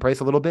come up in price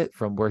a little bit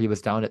from where he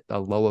was down at a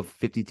low of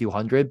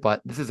 5,200,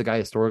 but this is a guy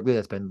historically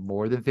that's been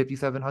more than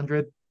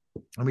 5,700.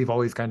 And we've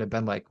always kind of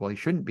been like, well, he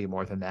shouldn't be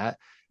more than that.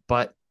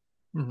 But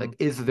like,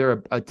 is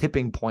there a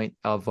tipping point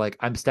of like,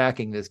 I'm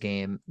stacking this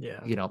game?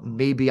 Yeah.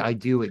 Maybe I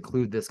do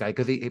include this guy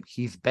because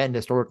he's been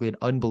historically an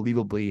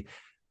unbelievably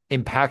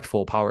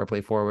impactful power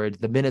play forward.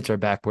 The minutes are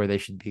back where they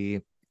should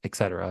be,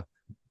 etc.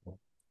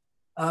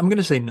 I'm going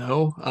to say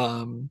no.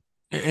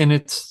 And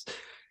it's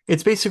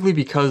basically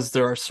because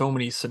there are so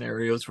many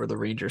scenarios where the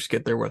Rangers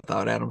get there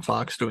without Adam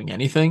Fox doing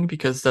anything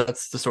because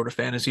that's the sort of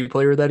fantasy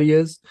player that he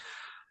is.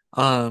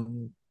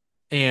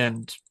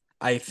 And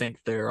I think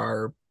there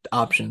are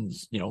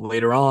options,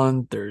 later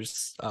on.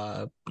 There's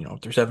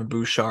Evan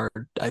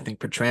Bouchard. I think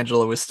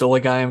Pietrangelo is still a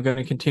guy I'm going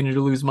to continue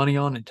to lose money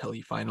on until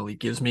he finally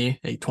gives me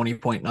a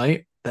 20-point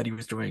night that he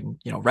was doing,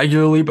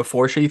 regularly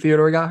before Shea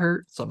Theodore got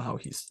hurt. Somehow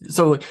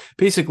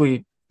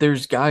basically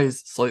there's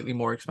guys slightly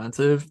more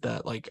expensive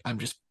that like I'm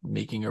just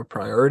making a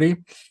priority.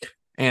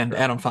 And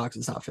Adam Fox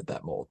does not fit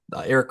that mold.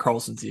 Erik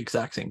Karlsson's the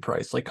exact same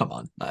price. Like, come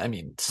on. I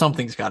mean,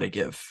 something's got to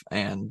give.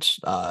 And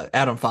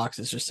Adam Fox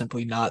is just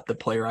simply not the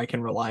player I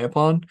can rely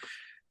upon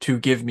to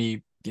give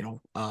me,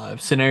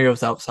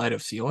 scenarios outside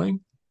of ceiling.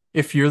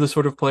 If you're the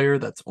sort of player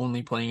that's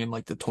only playing in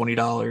like the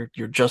 $20,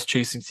 you're just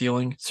chasing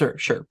ceiling,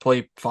 sure,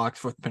 play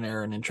Fox with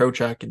Panarin and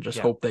Trocheck and just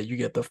hope that you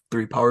get the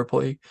 3 power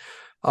play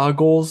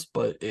goals.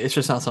 But it's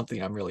just not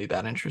something I'm really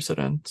that interested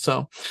in.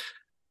 So,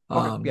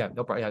 okay.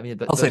 No problem. I mean,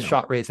 the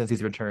shot rate since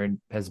he's returned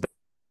has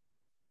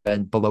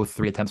been below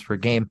 3 attempts per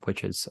game,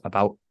 which is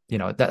about,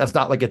 that's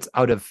not like it's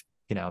out of,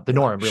 the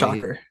norm. Really.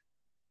 Shocker.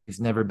 He's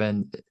never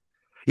been.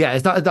 Yeah,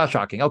 it's not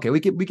shocking. Okay, we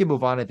can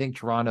move on. I think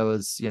Toronto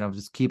is,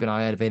 just keep an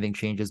eye on if anything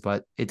changes,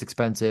 but it's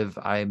expensive.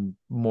 I'm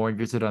more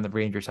interested on the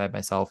Ranger side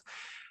myself.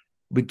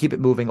 We keep it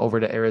moving over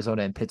to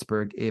Arizona and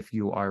Pittsburgh if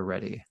you are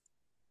ready.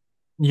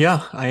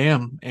 Yeah, I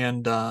am.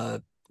 And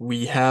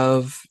we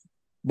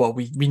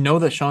know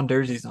that Sean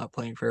Durzee's not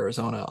playing for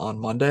Arizona on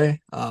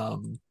Monday.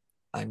 I'm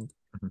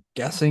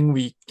guessing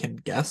we can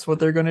guess what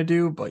they're going to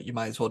do, but you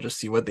might as well just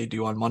see what they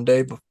do on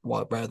Monday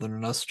rather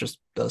than us just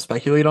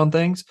speculate on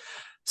things.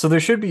 So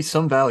there should be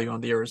some value on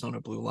the Arizona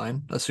blue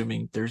line,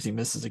 assuming Durzi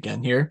misses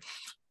again here.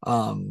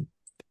 In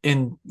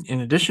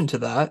addition to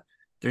that,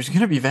 there's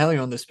going to be value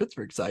on this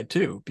Pittsburgh side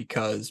too,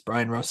 because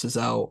Brian Russ is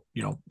out.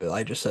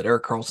 I just said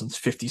Erik Karlsson's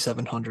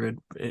 5,700.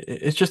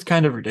 It's just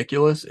kind of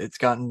ridiculous. It's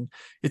the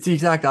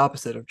exact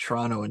opposite of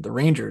Toronto and the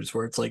Rangers,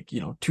 where it's like,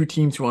 two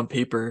teams who on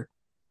paper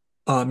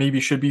maybe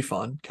should be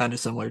fun, kind of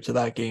similar to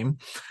that game.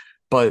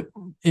 But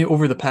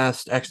over the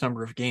past X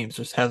number of games,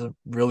 just hasn't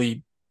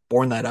really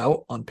borne that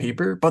out on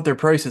paper, but their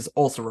prices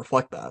also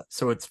reflect that.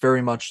 So it's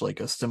very much like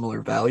a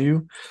similar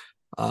value.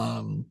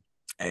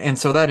 And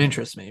so that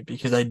interests me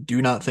because I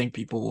do not think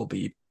people will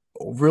be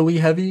overly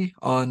heavy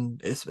on,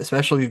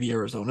 especially the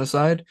Arizona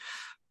side.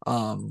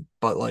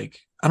 But like,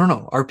 I don't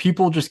know, are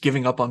people just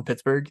giving up on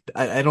Pittsburgh?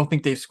 I don't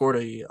think they've scored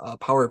a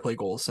power play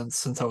goal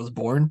since I was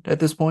born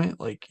at this point.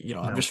 Like,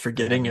 I'm just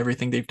forgetting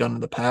everything they've done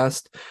in the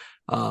past.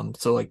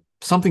 So like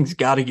something's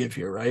got to give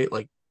here, right?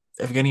 Like,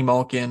 Evgeny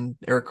Malkin,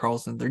 Erik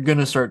Karlsson, they're going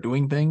to start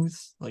doing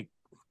things. Like,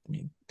 I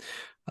mean,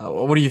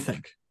 what do you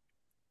think?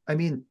 I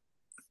mean,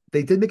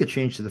 they did make a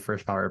change to the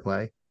first power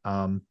play.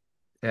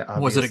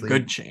 Was it a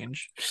good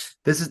change?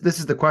 This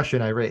is the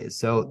question I raised.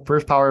 So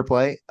first power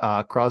play,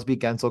 Crosby,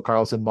 Gensel,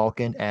 Karlsson,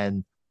 Malkin,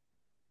 and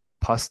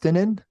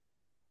Puustinen.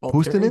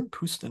 Puustinen.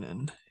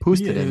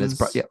 Puustinen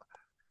is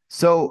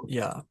So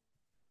Yeah.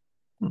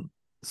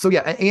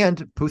 yeah, and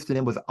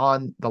Pustonen was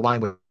on the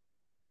line with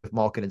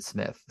Malkin and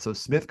Smith. So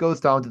Smith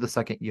goes down to the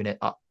second unit.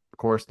 Of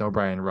course, no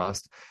Brian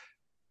Rust.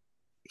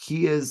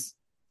 He is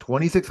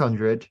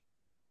 2,600.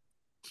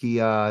 He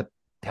had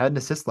an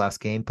assist last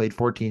game, played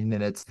 14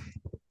 minutes.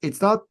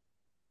 It's not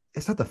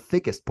the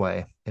thickest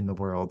play in the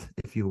world,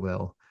 if you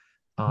will.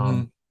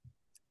 Mhm.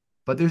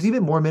 But there's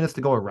even more minutes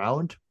to go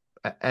around.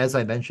 As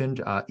I mentioned,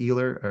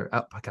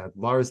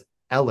 Lars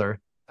Eller,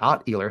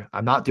 not Ealer.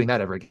 I'm not doing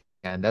that ever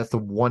again. That's the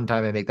one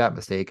time I make that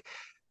mistake.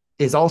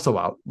 Is also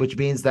out, which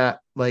means that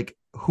like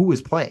who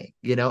is playing?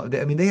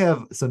 I mean, they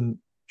have some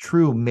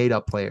true made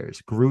up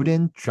players.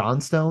 Gruden,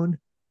 Johnstone.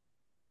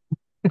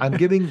 I'm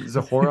giving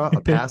Zahora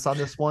a pass on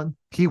this one.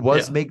 He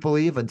was Yeah. make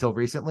believe until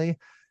recently.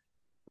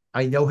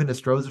 I know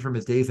Hinostroza from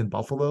his days in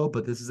Buffalo,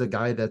 but this is a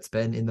guy that's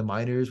been in the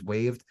minors,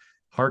 waived.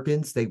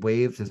 Harkins, they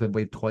waived, has been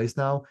waived twice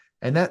now.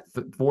 And that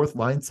fourth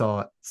line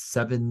saw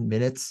 7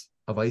 minutes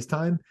of ice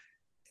time.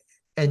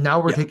 And now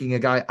we're Yeah. taking a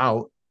guy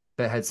out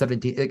that had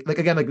 17. Like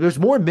again, like there's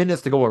more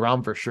minutes to go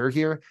around for sure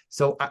here.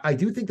 So I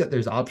do think that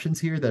there's options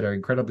here that are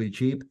incredibly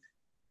cheap.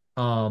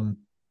 Um,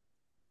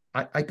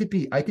 I could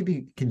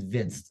be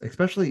convinced,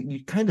 especially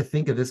you kind of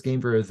think of this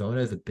game for Arizona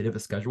as a bit of a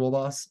schedule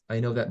loss. I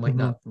know that might Mhm.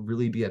 not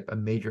really be a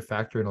major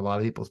factor in a lot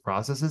of people's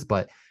processes,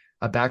 but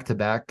a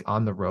back-to-back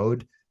on the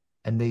road,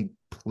 and they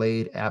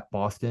played at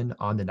Boston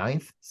on the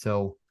 9th.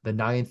 So the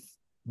 9th,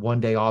 1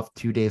 day off,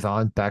 2 days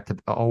on, back to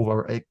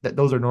over.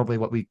 Those are normally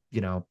what we,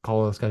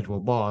 call a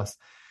scheduled loss.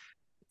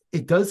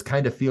 It does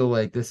kind of feel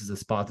like this is a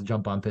spot to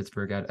jump on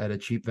Pittsburgh at a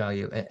cheap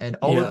value. And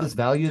all of Yeah. this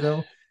value,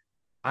 though,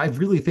 I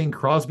really think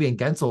Crosby and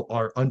Gensel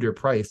are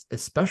underpriced,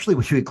 especially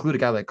when you include a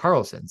guy like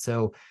Carlson.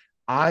 So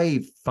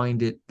I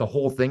find the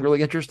whole thing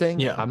really interesting.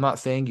 Yeah. I'm not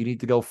saying you need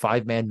to go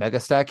 5-man mega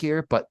stack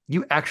here, but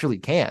you actually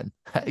can.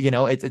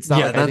 It's not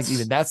Yeah. like I think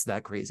even that's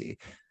that crazy.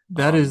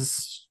 That Um,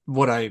 is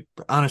what I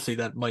honestly,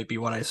 that might be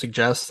what I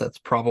suggest. That's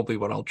probably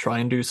what I'll try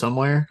and do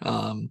somewhere.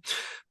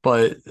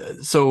 But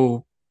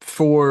so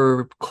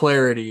for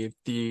clarity,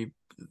 the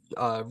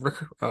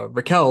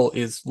Raquel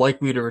is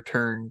likely to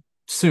return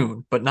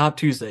soon, but not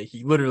Tuesday.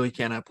 He literally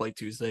cannot play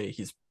Tuesday.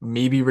 He's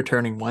maybe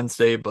returning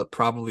Wednesday, but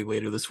probably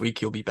later this week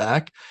he'll be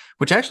back,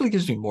 which actually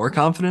gives me more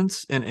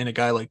confidence in a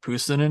guy like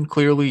Pustonen.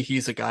 Clearly,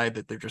 he's a guy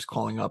that they're just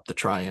calling up to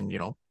try and,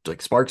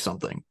 like spark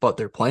something, but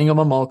they're playing him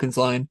on Malkin's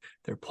line.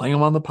 They're playing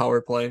him on the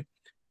power play.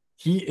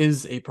 He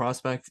is a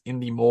prospect in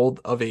the mold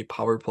of a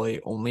power play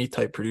only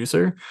type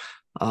producer.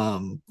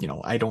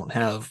 I don't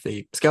have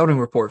a scouting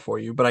report for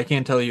you, but I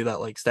can tell you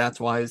that like stats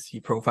wise, he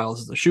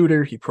profiles as a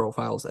shooter, he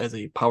profiles as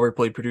a power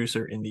play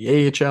producer in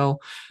the AHL,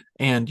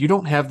 and you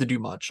don't have to do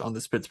much on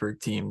this Pittsburgh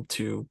team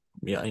to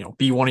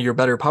be one of your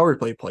better power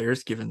play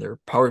players given their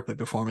power play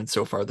performance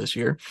so far this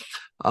year.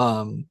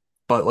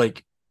 But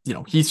like,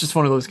 he's just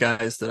one of those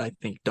guys that I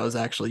think does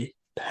actually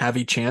have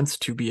a chance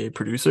to be a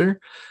producer.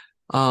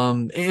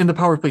 And the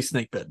power play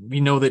snake bit.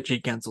 We know that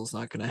Jake Gensel's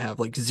not going to have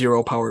like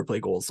 0 power play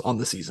goals on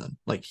the season.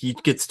 Like he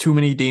gets too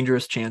many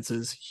dangerous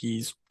chances.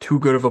 He's too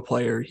good of a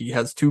player. He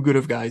has too good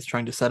of guys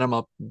trying to set him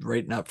up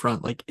right in up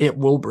front. Like it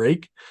will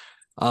break.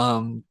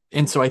 And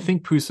so I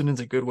think Pustinen's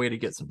a good way to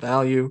get some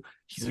value.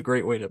 He's a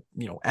great way to,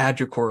 add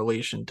your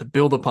correlation to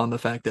build upon the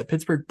fact that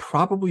Pittsburgh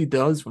probably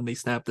does when they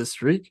snap this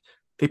streak.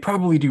 They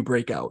probably do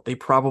break out. They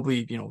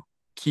probably,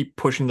 keep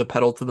pushing the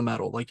pedal to the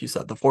metal. Like you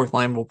said, the fourth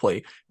line will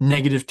play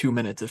 -2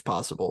 minutes if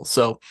possible.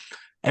 So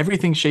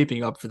everything's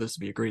shaping up for this to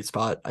be a great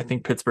spot. I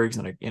think Pittsburgh's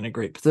in a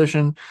great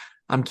position.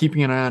 I'm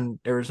keeping an eye on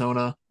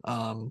Arizona.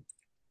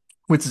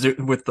 With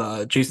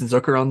Jason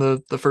Zucker on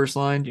the first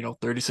line,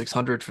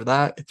 3,600 for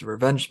that. It's a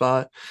revenge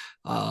spot.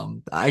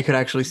 I could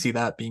actually see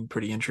that being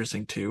pretty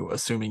interesting too,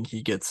 assuming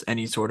he gets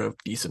any sort of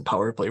decent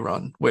power play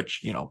run,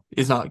 which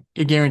is not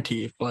a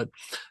guarantee, but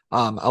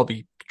I'll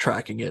be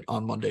tracking it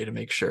on Monday to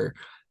make sure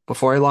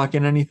before I lock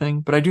in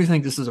anything. But I do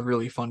think this is a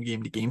really fun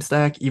game to game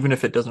stack, even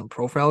if it doesn't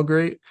profile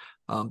great,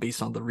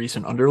 based on the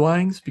recent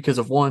underlyings, because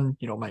of one,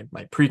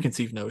 my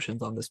preconceived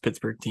notions on this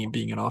Pittsburgh team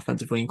being an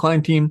offensively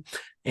inclined team,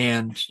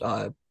 and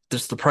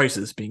just the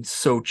prices being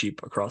so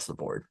cheap across the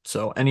board.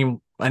 So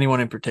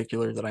anyone in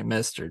particular that I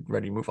missed or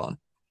ready to move on?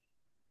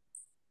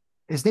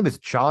 his name is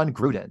John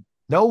Gruden.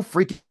 No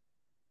freaking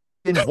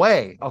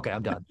way. Okay,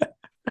 I'm done.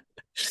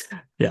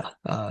 Yeah,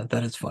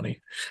 that is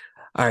funny.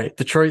 All right,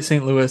 Detroit,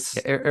 St. Louis,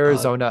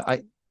 Arizona.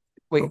 Just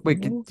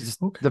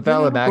okay. the Yeah, go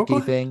Valimaki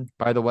ahead. thing.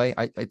 By the way,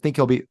 I think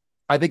he'll be.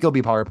 I think he'll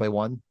be power play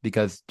one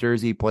because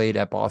Jersey played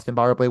at Boston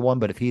power play one.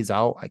 But if he's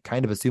out, I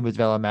kind of assume it's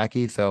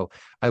Valimaki. So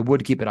I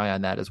would keep an eye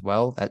on that as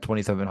well at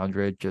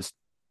 2,700. Just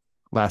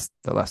the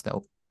last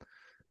note.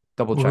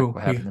 Double check Woo,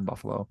 what happened in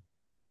Buffalo.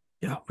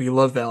 we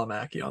love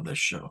Valimaki on this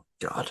show.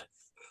 God,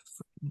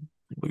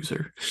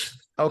 loser.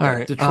 All Okay,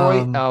 right.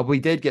 Detroit. We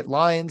did get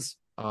lines.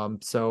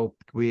 So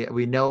we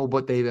know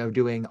what they are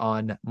doing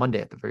on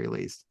Monday at the very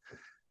least.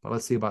 But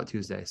let's see about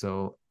Tuesday.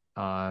 So,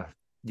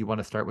 you want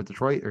to start with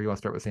Detroit or you want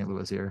to start with St.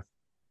 Louis here?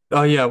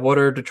 Oh yeah, what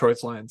are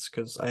Detroit's lines?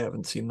 Because I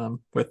haven't seen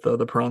them with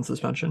the Perron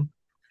suspension.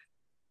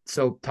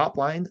 So top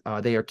line,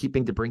 they are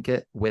keeping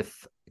DeBrincat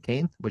with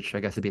Kane, which I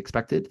guess would be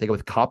expected. They go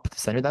with Cup to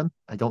center them.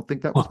 I don't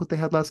think that was Huh. what they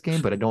had last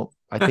game, but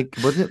I think,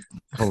 wasn't it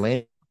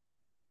Valeno,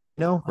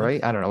 I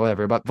right? I don't know,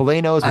 whatever. But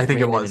Valeno's I with think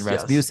it Raymond and was,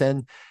 yes.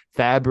 Rasmussen,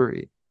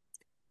 Fabry,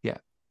 yeah,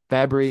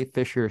 Fabry,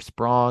 Fisher,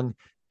 Sprong,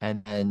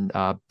 and then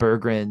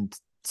Berggren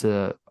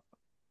to,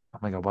 oh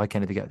my God, why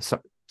can't I think of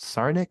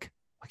Sarnik?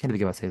 Why can't I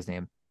think of his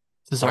name?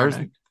 Sars,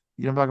 you Cesarnik. know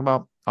what I'm talking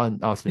about? On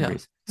Austin Yeah.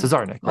 Reese.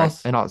 Cesarnik, right?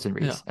 Also, And Austin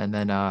yeah. Reese. And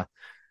then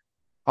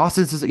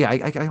Austin's, yeah,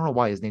 I don't know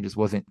why his name just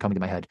wasn't coming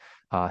to my head.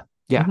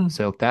 Yeah, Hmm.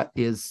 so that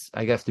is,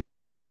 I guess, to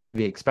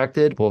be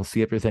expected. We'll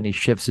see if there's any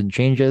shifts and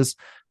changes.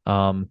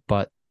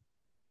 But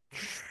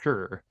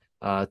sure.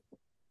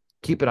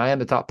 Keep an eye on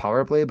the top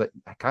power play, but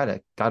I kind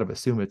of got to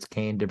assume it's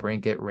Kane,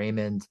 DeBrincat,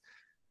 Raymond.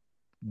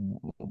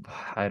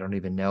 I don't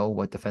even know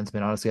what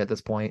defenseman, honestly, at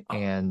this point,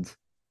 and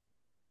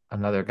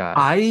another guy.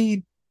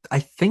 I I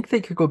think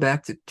they could go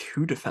back to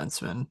two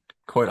defensemen,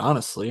 quite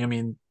honestly. I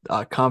mean,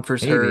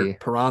 Comfer's hurt, Maybe.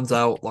 Perron's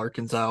out,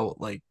 Larkin's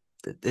out. Like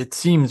it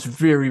seems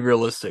very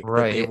realistic that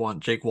they Right.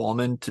 want Jake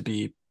Wallman to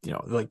be,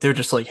 like they're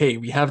just like, hey,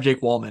 we have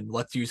Jake Wallman,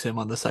 let's use him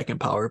on the second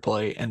power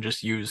play and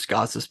just use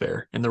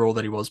Gostisbehere in the role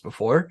that he was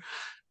before.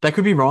 That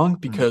could be wrong Hmm.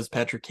 because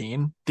Patrick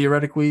Kane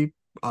theoretically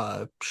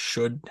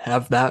should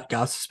have that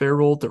Gostisbehere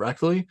role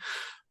directly.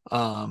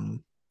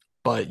 Um,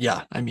 but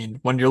yeah, I mean,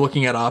 when you're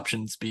looking at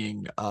options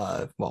being,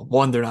 well,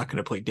 one, they're not going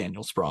to play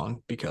Daniel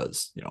Sprong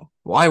because,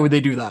 why would they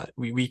do that?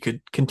 We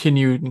could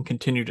continue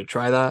to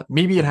try that.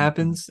 Maybe it Hmm.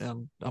 happens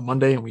on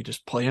Monday and we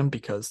just play him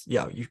because,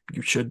 yeah,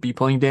 you should be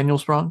playing Daniel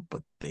Sprong,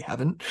 but they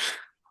haven't.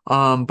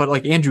 But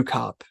like Andrew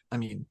Kopp, I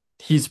mean,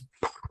 he's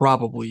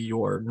probably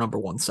your number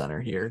one center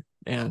here,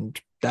 and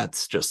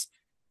that's just,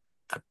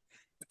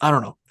 I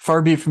don't know.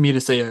 Far be it for me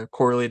to say a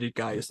correlated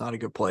guy is not a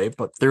good play,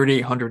 but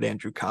 3,800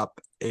 Andrew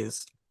Kopp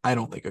is, I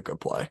don't think, a good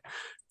play,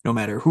 no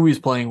matter who he's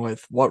playing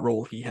with, what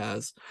role he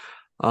has.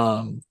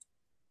 Um,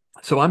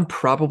 so I'm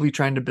probably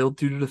trying to build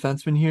two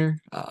defensemen here.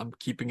 I'm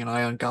keeping an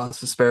eye on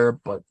Gostisbehere,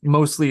 but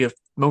mostly if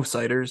Mo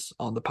Siders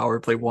on the power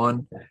play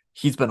one.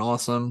 He's been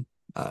awesome.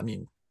 I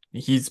mean,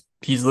 he's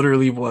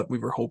literally what we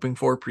were hoping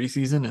for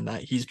preseason, and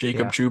that he's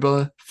Jacob Yeah.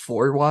 Trouba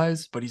forward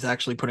wise, but he's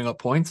actually putting up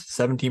points,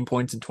 17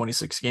 points in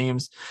 26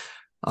 games.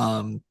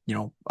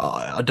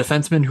 A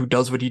defenseman who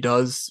does what he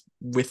does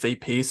with a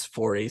pace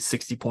for a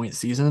 60-point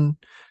season,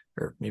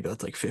 or maybe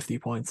that's like 50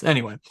 points.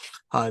 Anyway,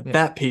 Yeah.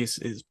 that pace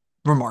is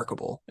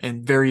remarkable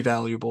and very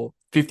valuable.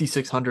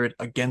 5,600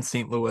 against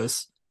St.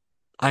 Louis.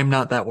 I'm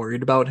not that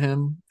worried about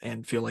him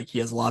and feel like he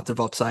has lots of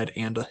upside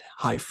and a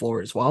high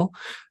floor as well.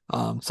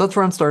 So that's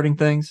where I'm starting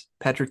things.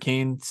 Patrick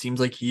Kane seems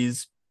like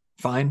he's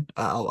fine.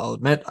 I'll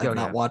admit I've Oh,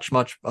 not yeah. watched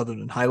much other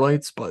than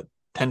highlights, but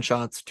 10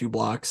 shots, two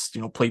blocks,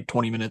 played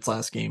 20 minutes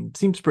last game.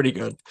 Seems pretty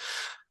good.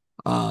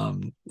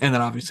 And then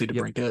obviously to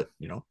Yep. Brinkett,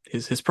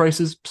 his price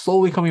is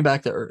slowly coming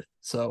back to earth.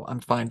 So I'm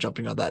fine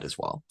jumping on that as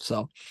well.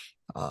 So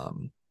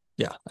um,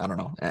 yeah, I don't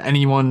know.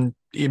 Anyone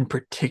in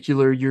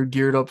particular you're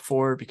geared up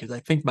for? Because I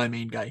think my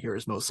main guy here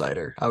is Mo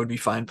Sider. I would be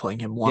fine playing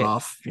him one Yeah.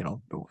 off,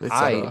 I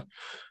etc.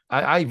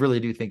 I really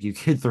do think you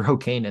could throw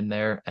Kane in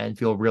there and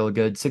feel real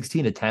good.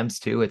 16 attempts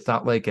too. It's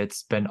not like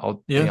it's been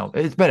all, Yeah.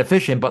 it's been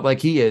efficient, but like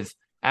he is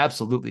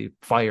absolutely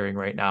firing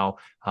right now.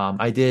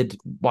 I did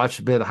watch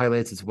a bit of the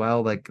highlights as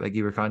well, like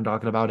you were kind of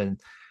talking about, and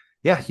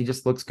yeah, he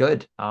just looks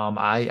good.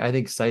 I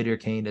think Cider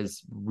Kane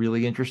is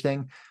really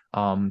interesting.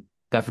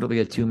 Definitely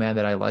a two man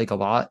that I like a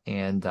lot,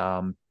 and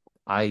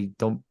I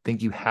don't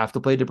think you have to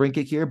play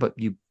DeBrincat here, but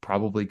you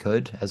probably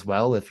could as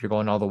well if you're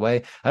going all the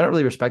way. I don't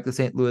really respect the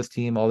St. Louis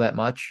team all that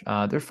much.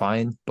 They're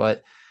fine,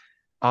 but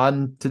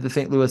on to the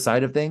St. Louis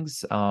side of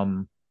things,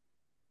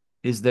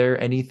 is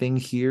there anything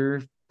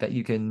here that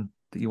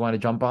you want to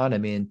jump on? I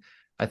mean,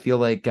 I feel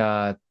like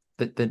the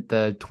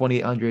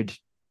 2,800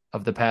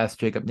 of the past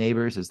Jacob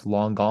Neighbors is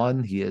long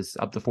gone. He is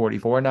up to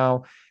 44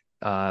 now.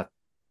 Uh,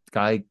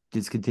 Guy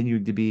is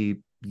continuing to be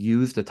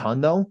used a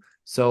ton though.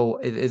 So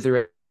is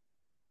there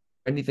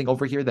anything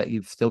over here that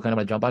you still kind of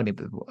want to jump on?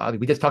 I mean,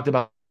 we just talked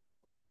about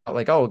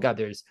like, oh God,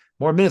 there's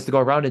more minutes to go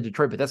around in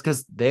Detroit, but that's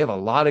because they have a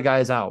lot of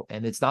guys out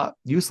and it's not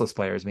useless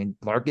players. I mean,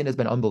 Larkin has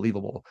been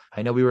unbelievable.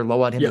 I know we were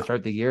low on him to Yeah.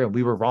 start the year and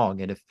we were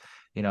wrong. And if,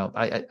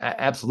 I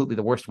absolutely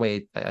the worst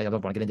way, I don't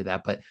want to get into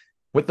that, but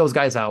with those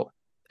guys out,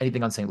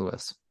 anything on St.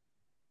 Louis?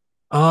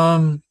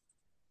 Um,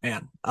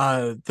 Man,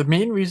 the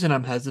main reason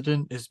I'm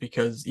hesitant is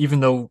because even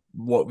though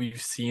what we've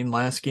seen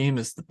last game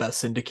is the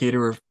best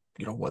indicator of,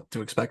 what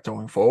to expect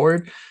going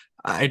forward,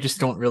 I just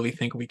don't really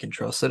think we can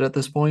trust it at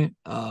this point.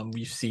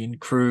 We've seen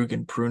Krug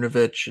and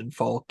Prunovich and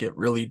Falk get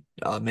really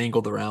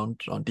mangled around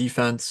on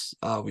defense.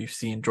 We've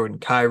seen Jordan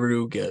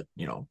Kyrou get,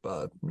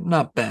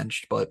 not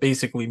benched, but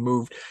basically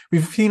moved.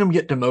 We've seen him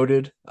get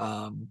demoted.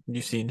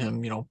 You've seen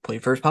him, play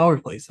first power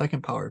play,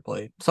 second power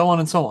play, so on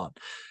and so on.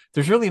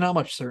 There's really not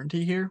much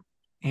certainty here.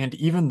 And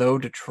even though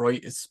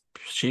Detroit is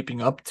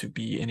shaping up to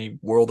be in a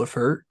world of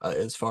hurt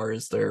as far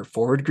as their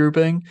forward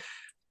grouping,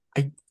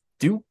 I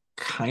do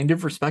kind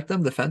of respect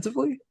them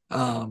defensively.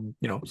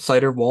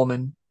 Sider,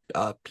 Wallman,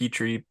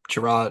 Petrie,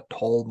 Chirot,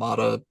 Hull,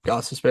 Mata,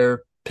 Gostisbehere,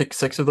 pick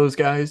six of those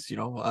guys,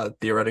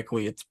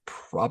 theoretically it's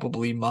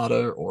probably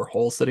Mata or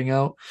Hull sitting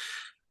out.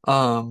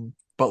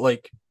 But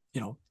like,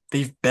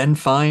 they've been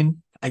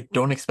fine. I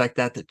don't expect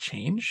that to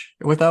change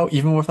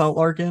even without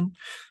Larkin.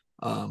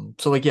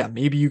 So like, yeah,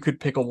 maybe you could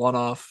pick a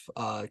one-off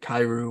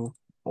Kyrou,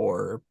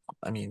 or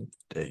I mean,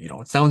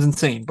 it sounds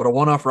insane, but a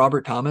one-off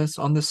Robert Thomas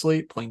on this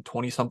slate playing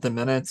 20 something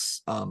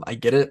minutes. I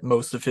get it.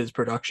 Most of his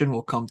production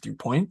will come through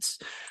points,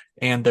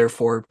 and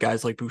therefore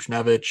guys like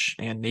Buchnevich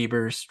and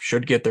Neighbors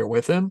should get there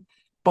with him.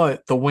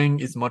 But the wing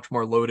is much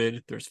more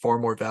loaded. There's far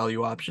more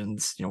value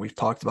options. We've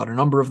talked about a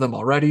number of them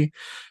already.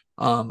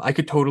 I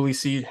could totally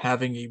see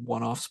having a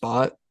one-off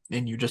spot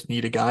and you just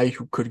need a guy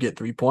who could get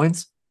 3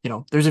 points.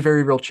 There's a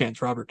very real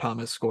chance Robert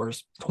Thomas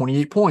scores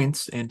 28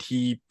 points and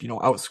he,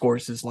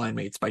 outscores his line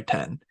mates by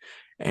 10.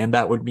 And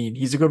that would mean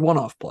he's a good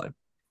one-off play.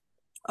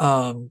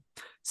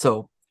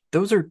 So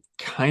those are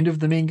kind of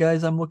the main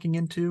guys I'm looking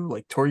into.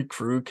 Like Torrey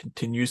Krug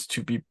continues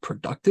to be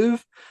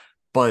productive,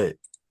 but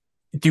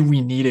do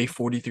we need a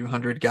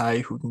 4,300 guy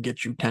who can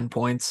get you 10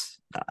 points?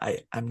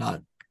 I'm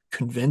not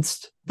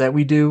convinced that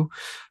we do.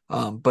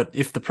 But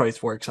if the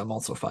price works, I'm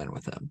also fine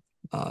with him.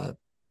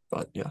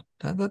 But yeah,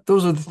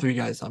 those are the three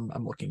guys I'm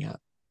looking at.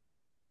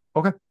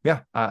 Okay.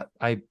 Yeah.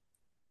 I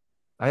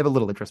have a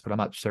little interest, but I'm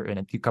not certain.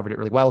 And you covered it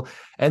really well.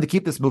 And to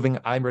keep this moving,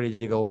 I'm ready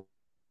to go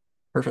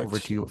over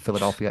to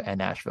Philadelphia and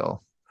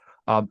Nashville.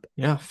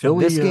 Yeah,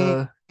 Philly.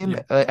 This game,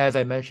 as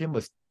I mentioned,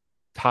 was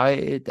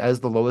tied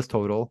as the lowest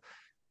total.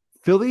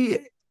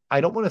 Philly, I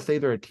don't want to say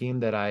they're a team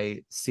that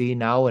I see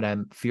now and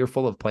I'm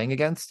fearful of playing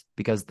against,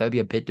 because that'd be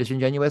a bit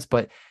disingenuous,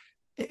 but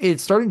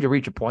it's starting to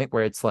reach a point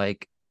where it's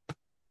like,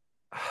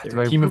 do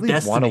I really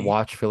want to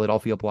watch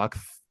Philadelphia block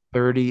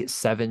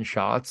 37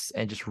 shots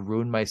and just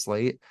ruin my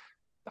slate?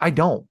 I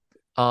don't.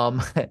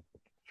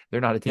 They're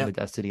not a team of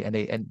destiny,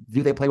 and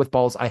do they play with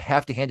balls? I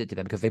have to hand it to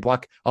them because they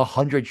block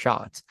 100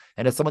 shots.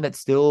 And as someone that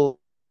still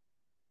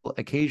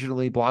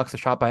occasionally blocks a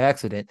shot by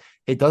accident,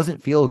 it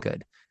doesn't feel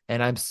good.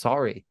 And I'm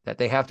sorry that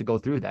they have to go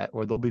through that,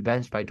 or they'll be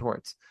benched by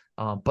Torts.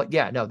 But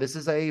yeah, no, this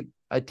is a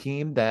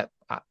team that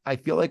I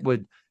feel like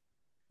would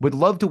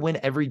love to win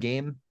every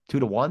game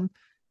 2-1.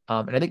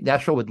 And I think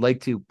Nashville would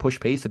like to push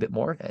pace a bit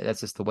more.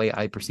 That's just the way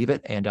I perceive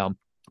it. And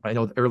I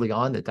know early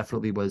on it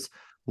definitely was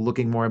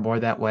looking more and more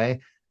that way.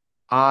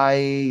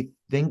 I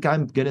think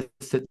I'm going to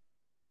sit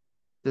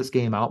this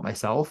game out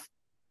myself.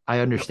 I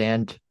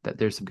understand that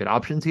there's some good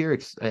options here.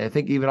 I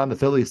think even on the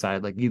Philly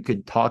side, like you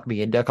could talk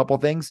me into a couple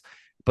of things,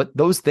 but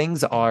those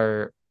things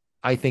are,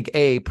 I think,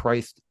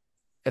 priced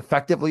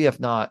effectively, if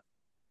not,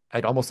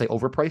 I'd almost say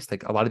overpriced.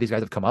 Like a lot of these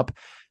guys have come up.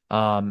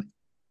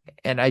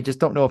 And I just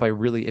don't know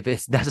if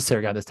it's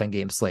necessary on this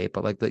 10-game slate,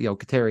 but like the,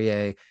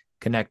 Couturier,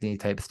 Konechny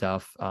type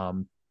stuff,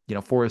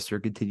 Forrester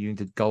continuing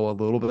to go a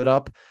little bit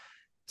up.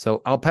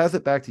 So I'll pass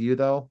it back to you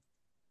though.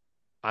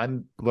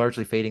 I'm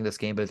largely fading this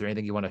game, but is there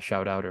anything you want to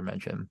shout out or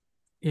mention?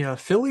 Yeah,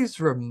 Philly's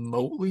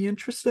remotely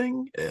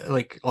interesting,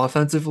 like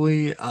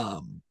offensively.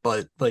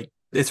 But like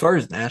as far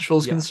as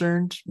Nashville's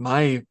concerned,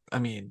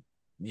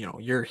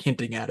 you're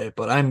hinting at it,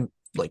 but I'm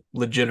like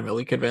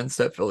legitimately convinced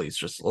that Philly's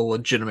just a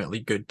legitimately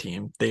good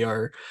team. They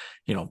are,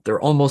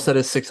 they're almost at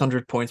a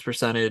 600 points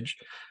percentage.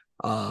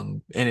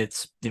 And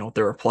it's,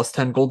 they're a plus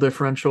 10 goal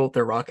differential.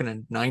 They're rocking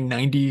a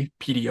 990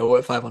 PDO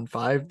at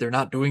 5-on-5. They're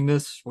not doing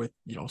this with,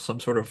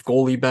 some sort of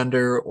goalie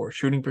bender or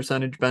shooting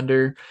percentage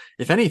bender.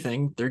 If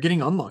anything, they're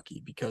getting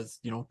unlucky because,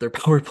 their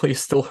power play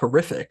is still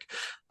horrific.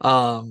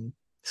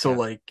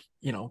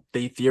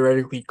 They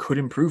theoretically could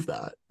improve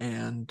that.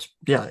 And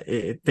yeah,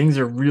 things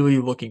are really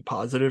looking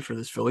positive for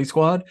this Philly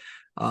squad.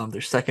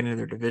 They're second in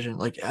their division.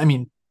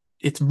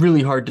 It's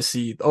really hard to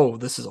see,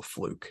 this is a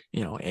fluke,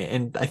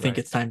 and I think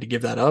it's time to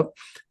give that up.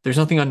 There's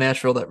nothing on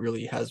Nashville that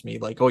really has me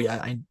like,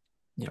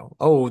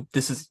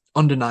 this is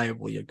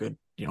undeniably a good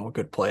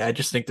play. I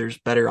just think there's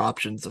better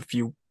options, a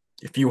few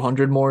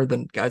hundred more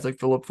than guys like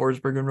Philip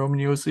Forsberg and Roman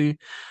Josi,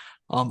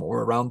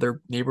 or around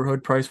their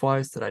neighborhood price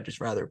wise that I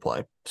just rather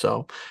play.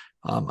 So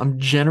I'm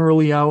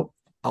generally out.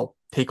 I'll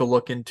take a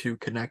look into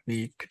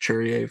Konechny,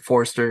 Couturier,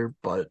 Forster,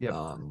 but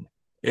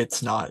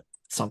it's not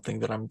something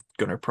that I'm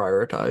going to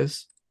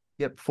prioritize.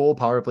 Yep, full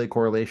power play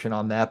correlation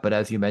on that. But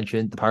as you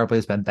mentioned, the power play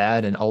has been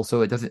bad. And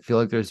also it doesn't feel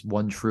like there's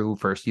one true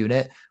first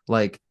unit.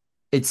 Like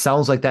it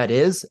sounds like that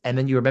is. And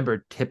then you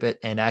remember Tippett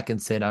and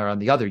Atkinson are on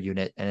the other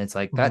unit. And it's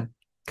like that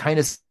kind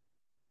of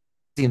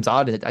seems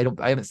odd. And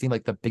I haven't seen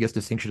like the biggest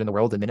distinction in the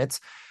world in minutes.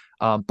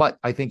 But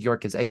I think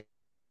York is a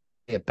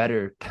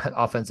better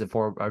offensive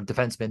or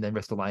defenseman than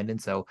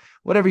Ristolainen. So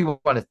whatever you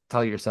want to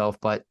tell yourself.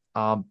 But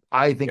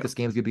I think this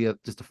game's going to be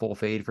just a full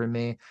fade for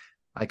me.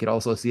 I could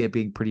also see it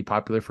being pretty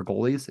popular for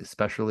goalies,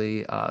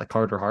 especially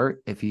Carter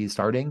Hart if he's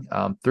starting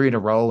 3 in a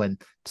row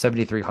and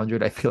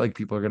 7,300. I feel like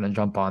people are going to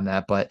jump on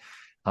that, but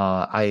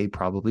I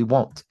probably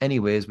won't.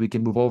 Anyways, we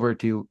can move over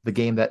to the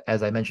game that,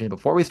 as I mentioned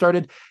before we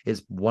started,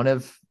 is one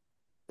of,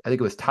 I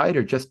think it was tied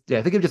or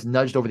I think it just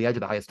nudged over the edge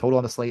of the highest total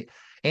on the slate,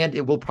 and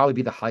it will probably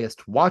be the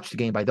highest watched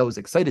game by those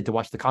excited to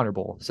watch the Connor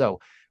Bowl. So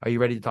are you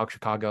ready to talk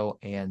Chicago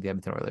and the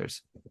Edmonton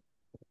Oilers?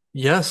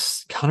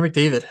 Yes, Connor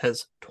McDavid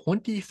has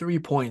 23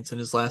 points in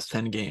his last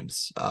 10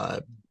 games.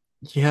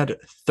 He had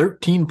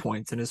 13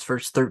 points in his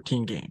first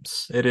 13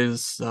 games. It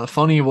is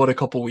funny what a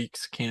couple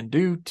weeks can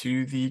do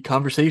to the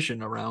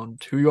conversation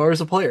around who you are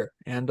as a player.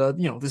 And,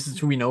 this is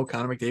who we know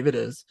Connor McDavid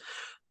is.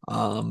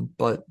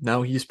 But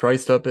now he's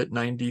priced up at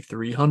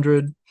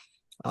 9,300.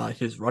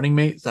 His running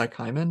mate, Zach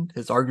Hyman,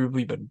 has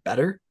arguably been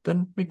better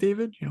than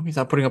McDavid. He's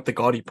not putting up the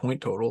gaudy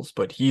point totals,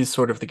 but he's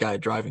sort of the guy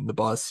driving the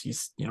bus.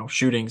 He's,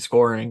 shooting,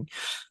 scoring.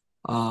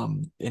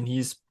 And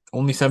he's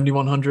only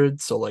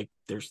 7,100. So, like,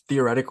 there's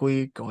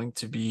theoretically going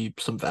to be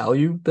some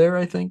value there,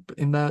 I think,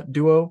 in that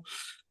duo.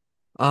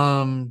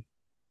 Um,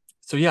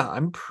 so yeah,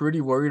 I'm pretty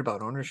worried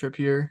about ownership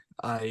here.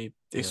 I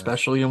Yeah.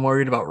 especially am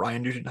worried about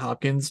Ryan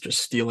Nugent-Hopkins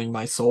just stealing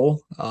my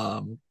soul.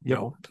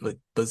 Yep. Like,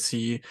 does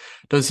he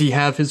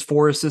have his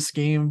 4 assist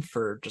game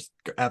for just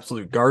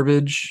absolute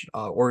garbage,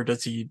 or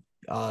does he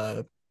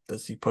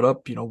put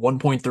up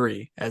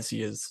 1.3 as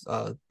he is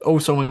oh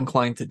so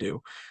inclined to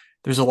do?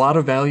 There's a lot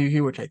of value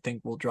here, which I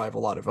think will drive a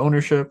lot of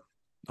ownership,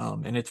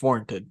 and it's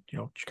warranted.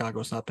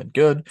 Chicago's not been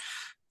good,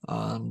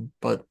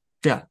 but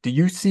yeah, do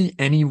you see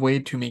any way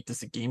to make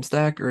this a game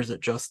stack, or is it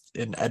just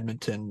an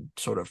Edmonton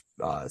sort of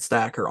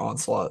stack or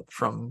onslaught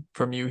from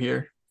you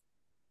here?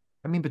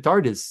 I mean,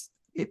 Bedard is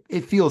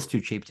it feels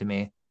too cheap to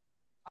me.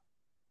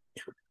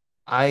 You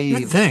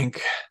I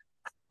think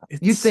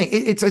You it's think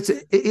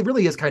it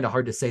really is kind of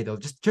hard to say though,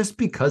 just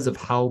because of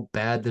how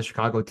bad the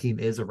Chicago team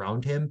is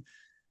around him.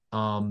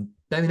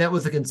 I mean, that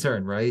was a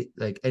concern, right?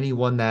 Like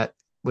anyone that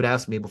would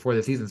ask me before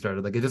the season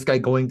started, like, is this guy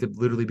going to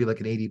literally be like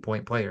an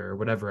 80-point player or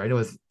whatever? I know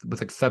it was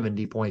like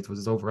 70 points was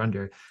his over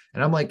under.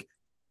 And I'm like,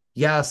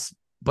 yes,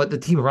 but the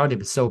team around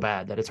him is so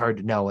bad that it's hard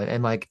to know.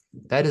 And like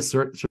that is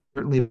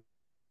certainly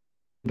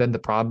been the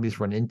problem he's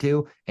run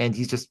into. And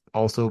he's just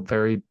also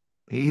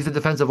he's a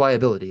defensive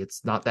liability.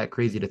 It's not that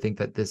crazy to think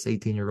that this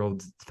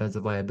 18-year-old's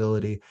defensive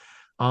liability.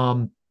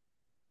 Um,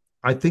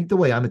 I think the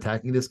way I'm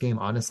attacking this game,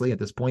 honestly, at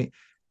this point,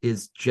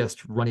 is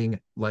just running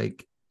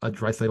like a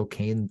Draisaitl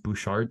Kane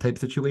Bouchard type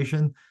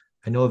situation.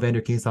 I know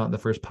Evander Kane's not in the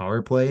first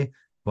power play,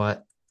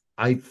 but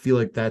I feel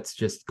like that's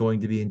just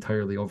going to be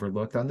entirely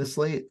overlooked on this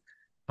slate.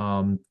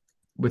 Um,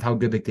 with how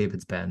good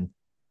McDavid's been.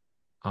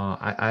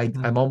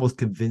 I'm almost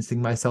convincing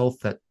myself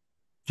that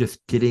just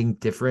getting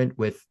different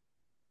with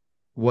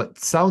what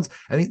sounds,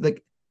 I mean,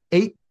 like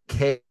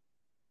 8K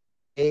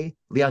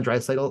Leon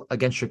Draisaitl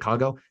against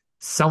Chicago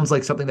sounds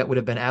like something that would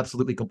have been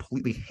absolutely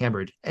completely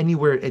hammered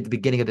anywhere at the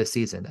beginning of the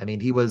season. I mean,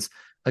 he was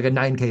like a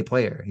 9K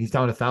player. He's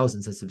down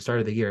 1,000 since the start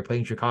of the year,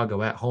 playing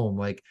Chicago at home.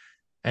 Like,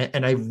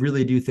 and I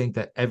really do think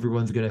that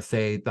everyone's going to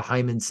say the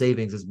Hyman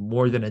savings is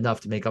more than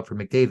enough to make up for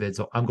McDavid.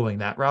 So I'm going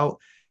that route.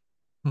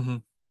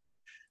 Mhm.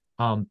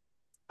 Um,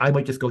 I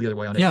might just go the other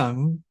way on it, Yeah,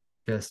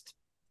 just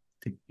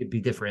to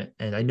be different.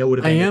 And I know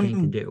what I Evander Kane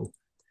can am. do.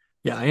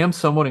 Yeah, I am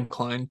somewhat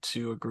inclined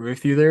to agree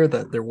with you there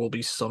that there will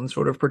be some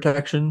sort of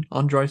protection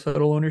on Draisaitl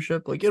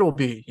ownership. Like, it'll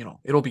be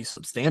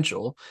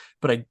substantial,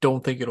 but I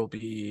don't think it'll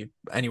be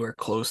anywhere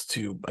close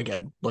to,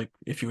 again, like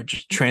if you had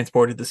just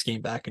transported this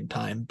game back in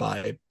time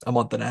by a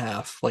month and a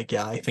half. Like,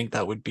 yeah, I think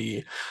that would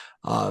be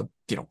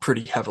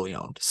pretty heavily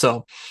owned.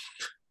 So,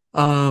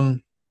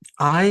 um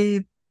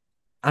I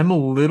I'm a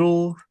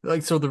little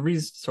like, so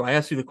I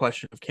asked you the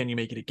question of, can you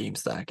make it a game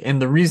stack?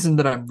 And the reason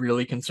that I'm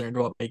really concerned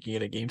about making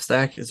it a game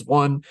stack is,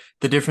 one,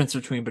 the difference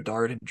between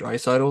Bedard and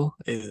Draisaitl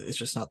is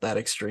just not that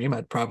extreme.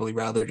 I'd probably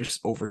rather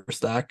just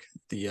overstack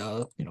add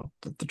Yeah.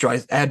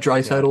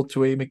 Draisaitl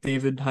to a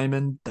McDavid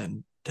Hyman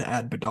than to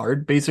add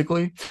Bedard,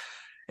 basically.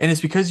 And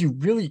it's because you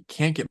really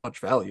can't get much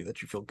value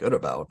that you feel good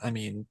about. I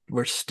mean,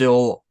 we're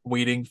still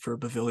waiting for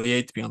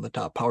Bavillier to be on the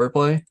top power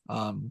play.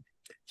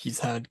 He's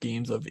had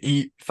games of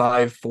 8,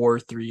 5, 4,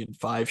 3, and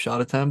 5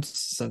 shot attempts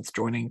since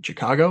joining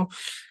Chicago.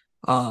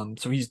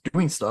 So he's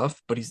doing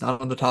stuff, but he's not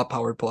on the top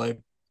power play.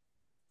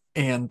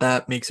 And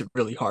that makes it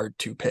really hard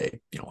to pay,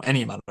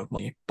 any amount of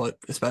money, but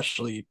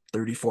especially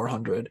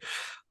 3,400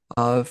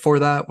 for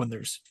that, when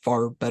there's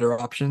far better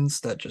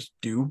options that just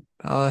do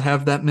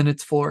have that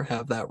minutes floor,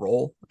 have that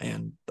role,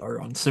 and are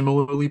on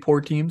similarly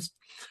poor teams.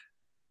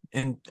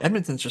 And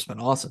Edmonton's just been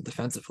awesome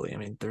defensively. I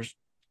mean, there's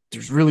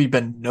really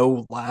been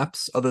no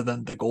lapse other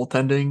than the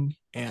goaltending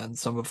and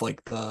some of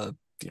like the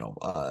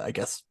I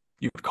guess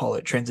you would call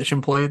it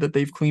transition play that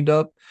they've cleaned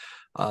up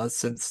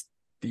since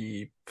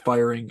the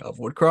firing of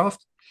Woodcroft.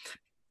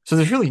 So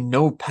there's really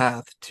no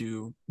path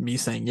to me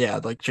saying,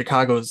 yeah, like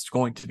Chicago is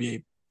going to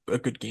be a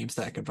good game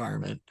stack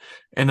environment.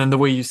 And then the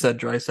way you said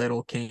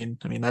Draisaitl, Kane,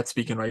 I mean, that's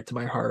speaking right to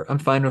my heart. I'm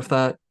fine with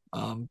that.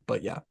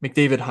 But yeah,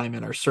 McDavid,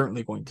 Hyman are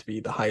certainly going to be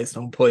the highest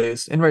owned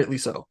plays, and rightly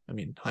so. I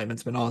mean,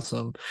 Hyman's been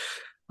awesome.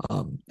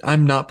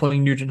 I'm not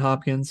playing Nugent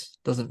Hopkins.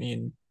 Doesn't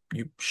mean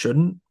you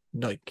shouldn't.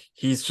 Like,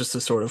 he's just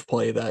a sort of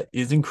play that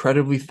is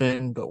incredibly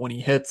thin, but when he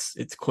hits,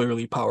 it's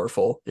clearly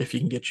powerful if he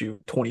can get you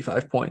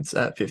 25 points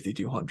at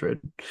 5,200.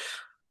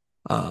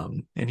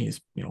 And he's,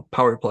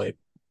 power play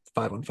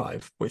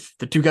 5-on-5 with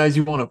the two guys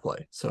you want to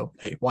play. So,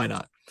 hey, why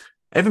not?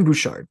 Evan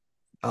Bouchard,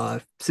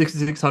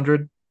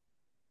 6,600.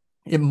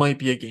 It might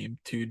be a game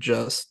to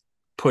just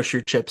push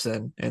your chips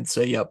in and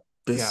say, yep,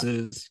 this Yeah.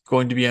 is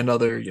going to be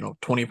another,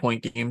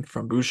 20-point game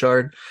from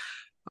Bouchard.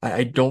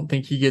 I don't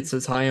think he gets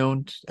as high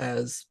owned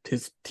as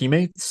his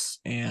teammates,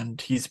 and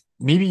he's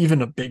maybe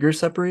even a bigger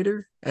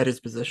separator at his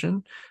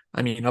position.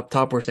 I mean, up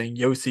top, we're saying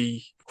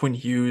Yossi, Quinn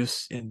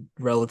Hughes in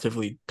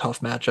relatively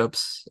tough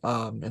matchups,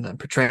 and then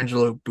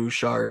Petrangelo,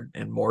 Bouchard,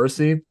 and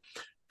Morrissey.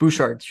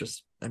 Bouchard's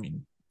just, I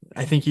mean,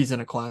 I think he's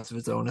in a class of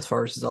his own as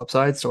far as his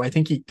upside, so I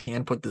think he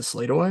can put this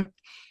slate away.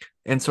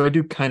 And so I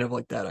do kind of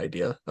like that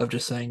idea of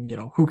just saying,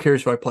 who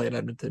cares who I play at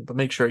Edmonton, but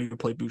make sure you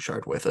play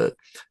Bouchard with it,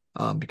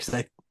 because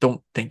I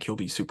don't think he'll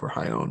be super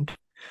high owned.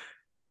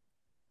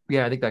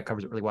 Yeah, I think that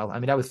covers it really well. I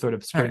mean, I was sort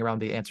of skirting Right. around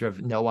the answer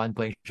of no one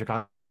playing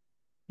Chicago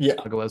Yeah.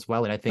 as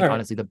well, and I think All right.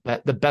 honestly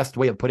the best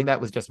way of putting that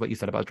was just what you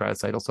said about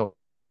Draisaitl. So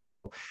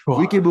we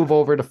Cool. can move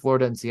over to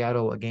Florida and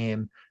Seattle, a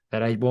game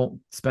that I won't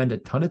spend a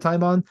ton of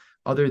time on,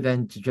 other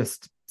than to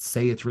just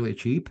say it's really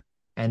cheap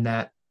and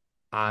that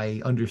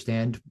I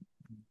understand.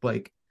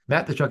 Like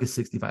Matt Tkachuk is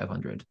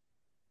 6,500.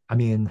 I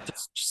mean,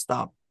 Just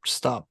stop. Just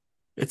stop.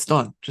 It's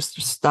done. Just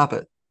stop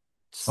it.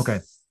 okay,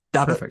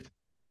 Stop it. perfect.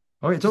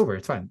 All right, it's over.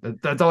 It's fine.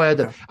 That's all I had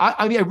to. Okay.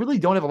 I mean, I really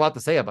don't have a lot to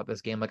say about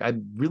this game. Like,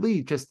 I'm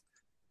really just,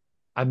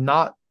 I'm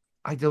not.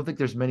 I don't think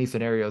there's many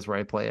scenarios where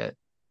I play it.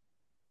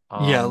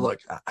 Yeah, look,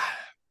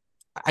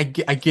 I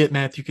get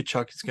Matthew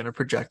Tkachuk is going to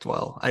project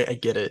well. I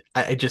get it.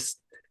 I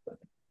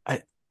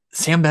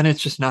Sam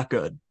Bennett's just not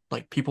good.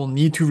 Like, people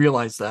need to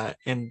realize that,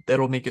 and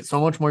that'll make it so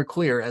much more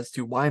clear as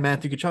to why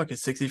Matthew Tkachuk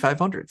is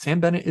 6,500. Sam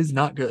Bennett is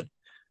not good.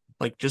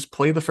 Like, just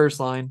play the first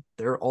line.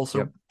 They're also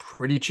Yep.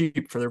 pretty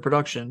cheap for their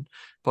production,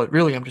 but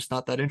really, I'm just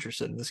not that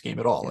interested in this game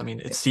at all. I Yeah. mean,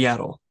 it's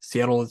Seattle.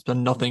 Seattle has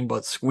been nothing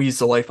but squeeze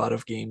the life out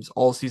of games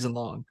all season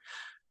long.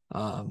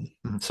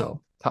 Mhm.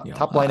 So,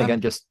 Top line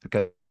again, just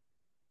because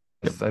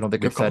yep, I don't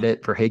think we've yep, said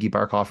it for Hagee,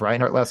 Barkov,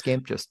 Reinhardt last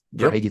game. Just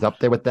for yep, Hagee's up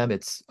there with them.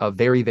 It's a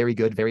very, very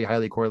good, very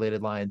highly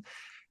correlated line.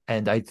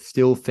 And I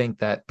still think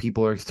that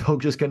people are still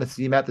just going to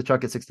see Matt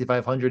Tkachuk at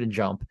 6,500 and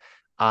jump.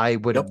 I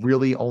would yep.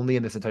 really only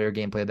in this entire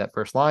game play that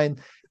first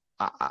line.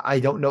 I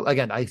don't know.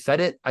 Again, I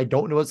said it. I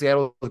don't know what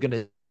Seattle is going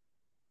to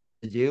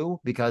do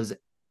because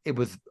it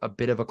was a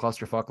bit of a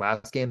clusterfuck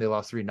last game. They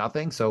lost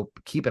 3-0. So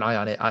keep an eye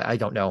on it. I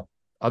don't know.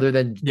 Other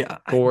than Yeah,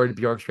 Gord,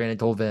 Bjorkstrand, and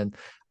Tolvin,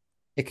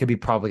 it could be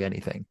probably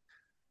anything.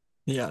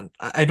 yeah.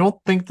 I don't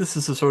think this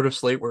is the sort of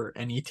slate where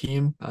any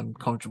team I'm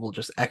comfortable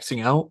just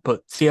Xing out,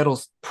 but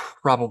Seattle's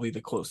probably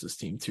the closest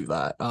team to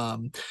that.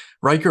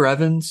 Riker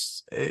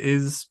Evans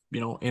is,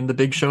 in the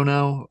big show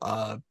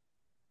now.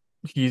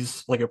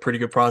 He's like a pretty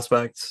good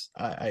prospect.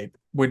 I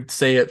would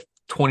say at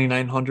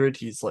 2,900,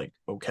 he's like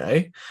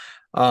okay.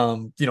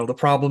 The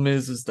problem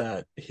is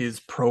that his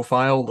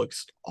profile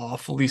looks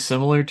awfully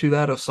similar to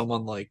that of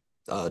someone like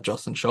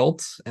Justin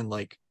Schultz, and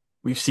like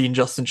we've seen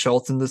Justin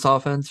Schultz in this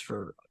offense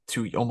for a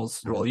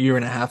year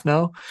and a half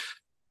now,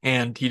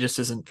 and he just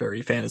isn't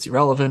very fantasy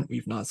relevant.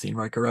 We've not seen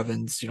Riker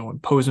Evans,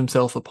 impose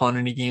himself upon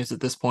any games at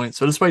this point.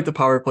 So despite the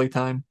power play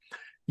time,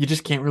 you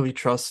just can't really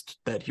trust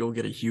that he'll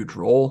get a huge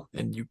role,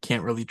 and you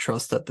can't really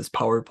trust that this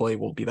power play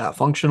will be that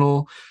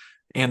functional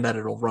and that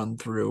it'll run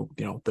through,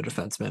 the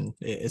defenseman,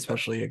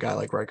 especially a guy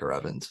like Riker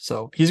Evans.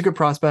 So he's a good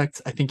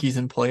prospect. I think he's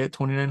in play at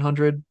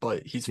 2,900,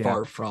 but he's Yeah.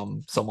 far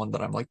from someone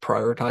that I'm like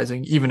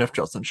prioritizing, even if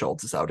Justin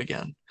Schultz is out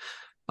again,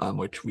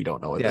 which we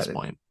don't know at this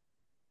point.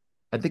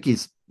 I think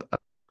he's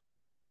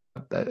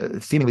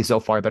seemingly so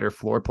far a better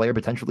floor player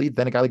potentially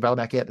than a guy like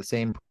Valimaki at the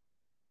same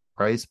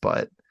price,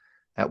 but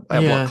at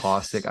what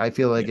cost? Like, I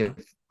feel like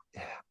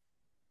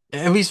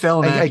at least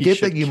Valimaki I get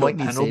should that you kill might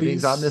need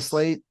savings on this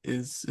slate.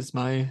 Is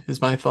my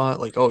thought.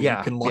 Like, you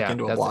can luck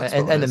into a blocks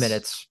and the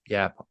minutes.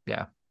 Yeah.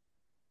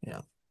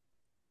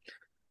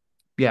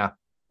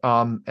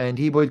 And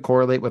he would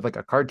correlate with like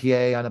a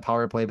Cartier on a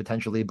power play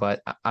potentially,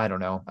 but I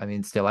don't know. I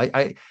mean, still,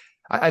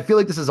 I feel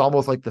like this is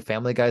almost like the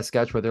Family Guy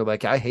sketch where they're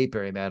like, I hate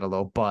Barry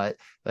Manilow, but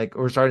like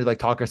we're starting to like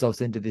talk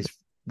ourselves into this.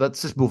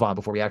 Let's just move on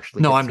before we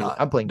actually. No, I'm not.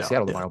 I'm playing No,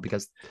 Seattle tomorrow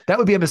because that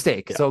would be a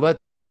mistake. Yeah. So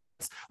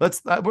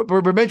let's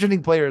we're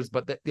mentioning players,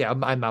 but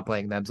I'm not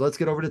playing them. So let's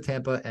get over to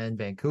Tampa and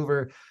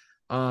Vancouver.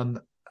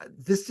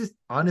 This just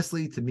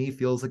honestly to me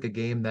feels like a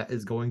game that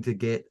is going to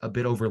get a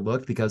bit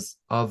overlooked because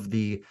of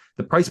the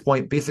price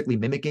point basically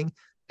mimicking,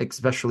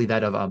 especially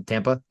that of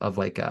Tampa, of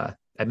like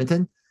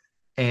Edmonton,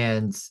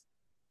 and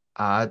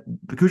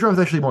Kucherov is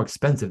actually more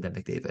expensive than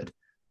McDavid.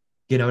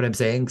 You know what I'm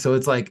saying? So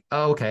it's like,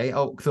 oh, okay.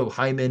 Oh, so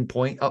Hyman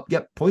point. Oh,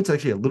 yep. Point's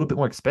actually a little bit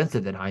more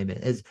expensive than Hyman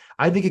is.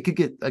 I think it could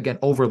get again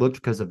overlooked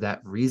because of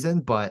that reason.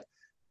 But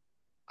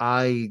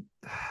I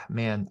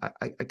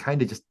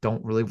kind of just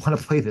don't really want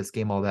to play this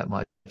game all that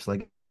much.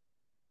 Like,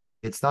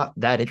 it's not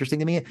that interesting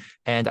to me.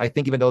 And I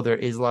think even though there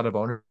is a lot of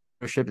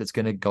ownership that's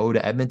going to go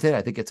to Edmonton,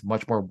 I think it's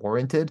much more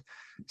warranted.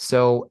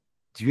 So,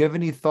 do you have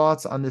any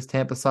thoughts on this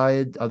Tampa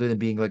side other than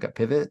being like a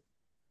pivot?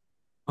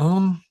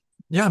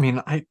 Yeah,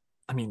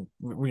 I mean,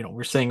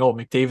 we're saying, oh,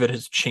 McDavid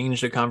has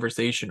changed the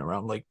conversation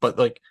around but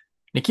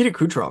Nikita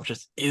Kucherov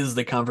just is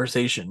the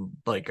conversation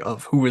like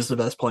of who is the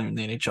best player in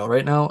the NHL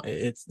right now.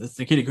 It's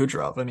Nikita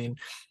Kucherov. I mean,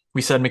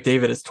 we said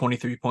McDavid is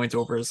 23 points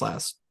over his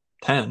last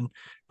 10.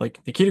 Like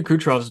Nikita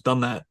Kucherov has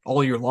done that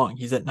all year long.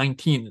 He's at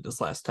 19 in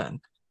his last 10.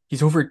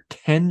 He's over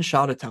 10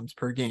 shot attempts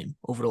per game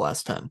over the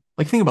last 10.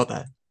 Like, think about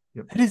that.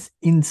 Yep. That is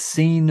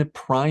insane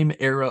prime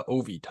era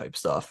Ovi type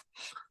stuff.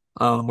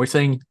 We're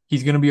saying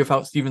he's going to be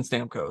without Steven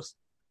Stamkos.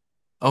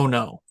 Oh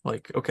no.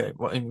 Like, okay,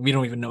 well, and we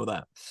don't even know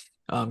that.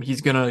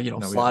 He's going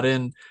to, slot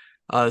in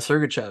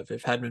Sergachev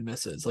if Hedman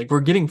misses. Like, we're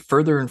getting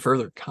further and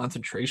further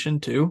concentration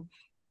too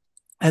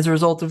as a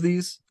result of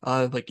these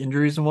like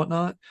injuries and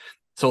whatnot.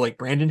 So like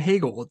Brandon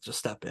Hagel will just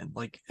step in.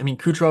 Like, I mean,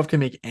 Kucherov can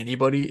make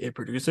anybody a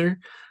producer.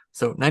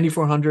 So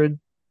 9,400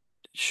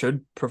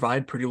 should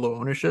provide pretty low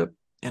ownership.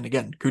 And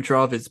again,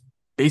 Kucherov is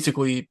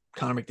basically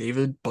Connor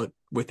McDavid, but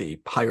with a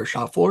higher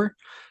shot floor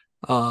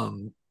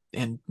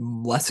and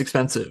less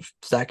expensive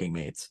stacking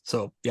mates.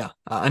 So yeah,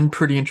 I'm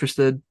pretty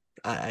interested.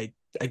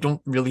 I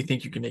don't really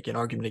think you can make an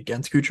argument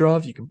against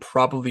Kucherov. You can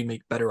probably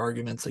make better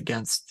arguments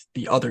against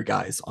the other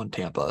guys on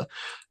Tampa.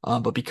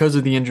 But because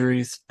of the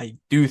injuries, I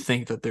do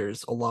think that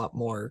there's a lot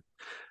more,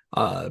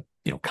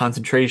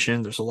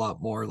 concentration. There's a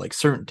lot more like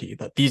certainty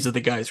that these are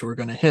the guys who are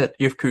going to hit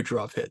if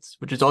Kucherov hits,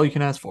 which is all you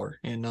can ask for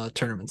in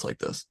tournaments like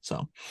this.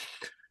 So,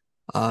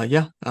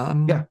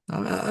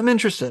 I'm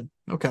interested.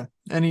 Okay.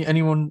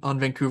 Anyone on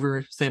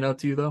Vancouver stand out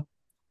to you though?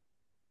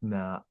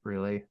 Not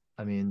really.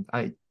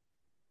 I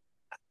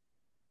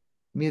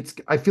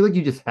feel like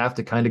you just have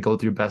to kind of go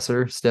through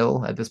Besser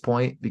still at this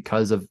point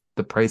because of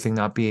the pricing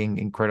not being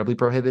incredibly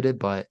prohibited.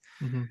 But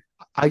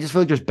I just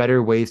feel like there's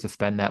better ways to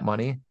spend that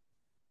money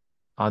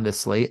on this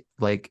slate.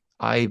 Like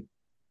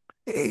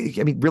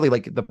really,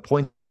 like the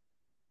points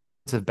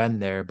have been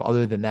there, but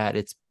other than that,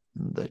 it's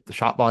the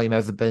shot volume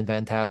hasn't been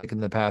fantastic in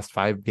the past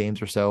 5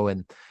 games or so.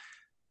 And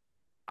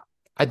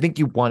I think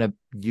you want to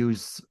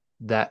use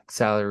that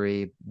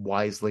salary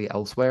wisely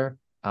elsewhere.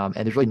 And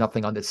there's really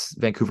nothing on this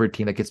Vancouver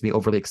team that gets me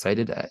overly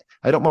excited.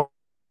 I don't want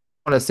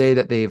to say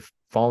that they've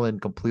fallen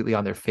completely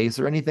on their face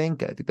or anything.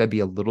 I think that'd be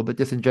a little bit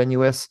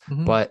disingenuous.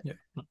 But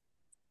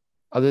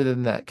other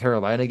than that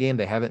Carolina game,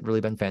 they haven't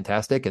really been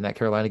fantastic. And that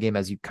Carolina game,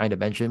 as you kind of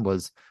mentioned,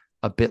 was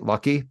a bit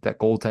lucky. That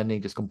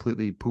goaltending just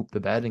completely pooped the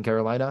bed in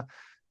Carolina.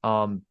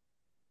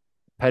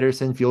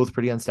 Pedersen feels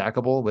pretty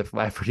unstackable with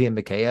Lafferty and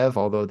Mikheyev,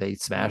 although they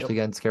smashed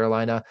against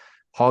Carolina.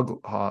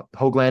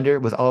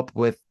 Hoglander was up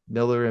with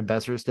Miller and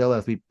Besser still,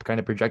 as we kind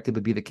of projected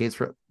would be the case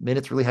for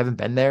minutes really haven't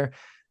been there.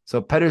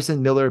 So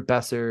Pedersen, Miller,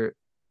 Besser,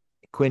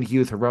 Quinn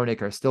Hughes,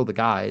 Hronek are still the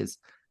guys.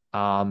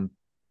 I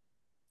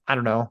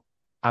don't know.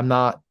 I'm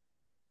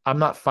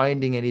not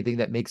finding anything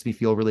that makes me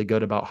feel really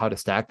good about how to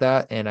stack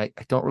that. And I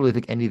don't really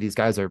think any of these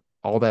guys are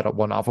all that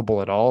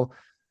one-offable at all.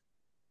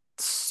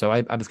 So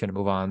I'm just going to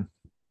move on.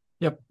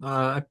 Yep,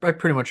 I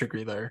pretty much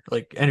agree there.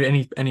 Like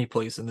any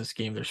place in this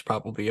game, there's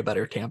probably a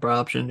better Tampa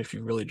option if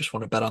you really just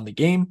want to bet on the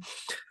game.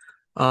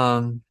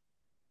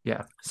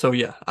 Yeah. So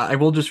yeah, I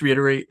will just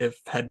reiterate: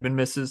 if Hedman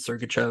misses,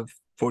 Sergachev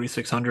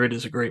 4,600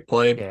 is a great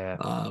play. Yeah.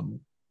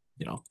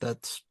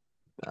 That's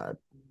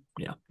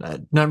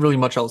not really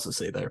much else to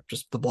say there.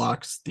 Just the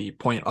blocks, the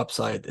point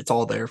upside, it's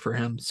all there for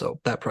him. So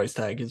that price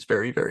tag is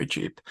very, very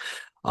cheap.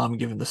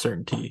 Given the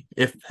certainty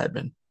if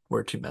Hedman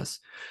were to miss.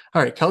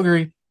 All right,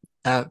 Calgary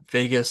at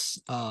Vegas.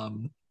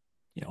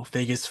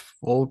 Vegas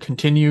will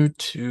continue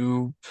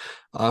to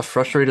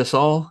frustrate us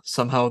all.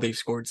 Somehow they've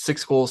scored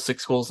 6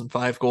 goals, and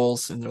 5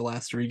 goals in their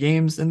last 3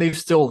 games, and they've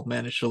still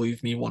managed to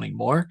leave me wanting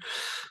more.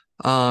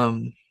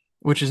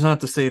 Which is not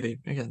to say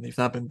they've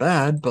not been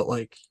bad, but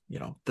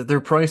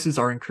their prices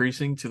are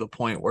increasing to the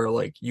point where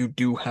you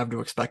do have to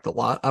expect a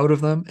lot out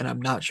of them, and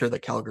I'm not sure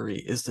that Calgary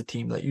is the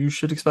team that you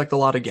should expect a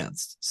lot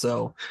against.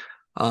 So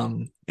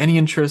any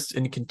interest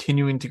in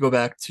continuing to go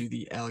back to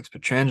the Alex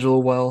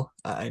Pietrangelo well?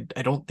 I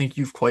don't think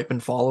you've quite been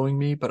following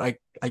me, but I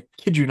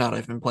kid you not,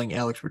 I've been playing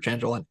Alex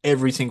Pietrangelo on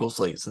every single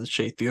slate since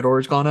Shea Theodore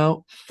has gone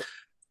out,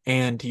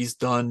 and he's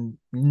done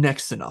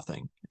next to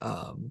nothing.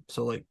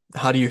 So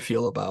how do you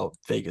feel about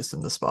Vegas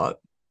in the spot?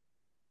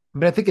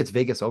 I think it's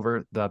Vegas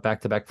over the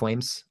back-to-back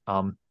Flames.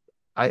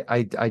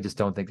 I just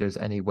don't think there's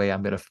any way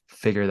I'm going to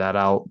figure that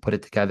out, put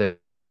it together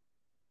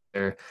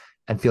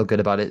and feel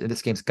good about it. And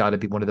this game's got to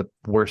be one of the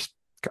worst.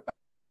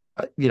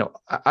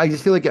 I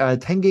just feel like a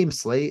 10-game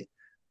slate,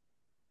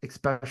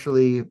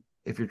 especially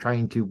if you're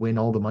trying to win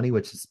all the money,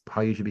 which is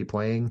how you should be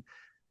playing.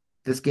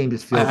 This game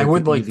just feels I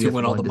would like to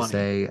win all the money.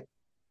 Say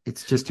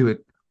it's just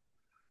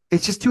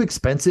too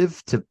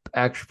expensive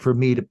for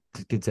me to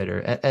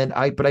consider.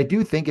 But I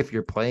do think if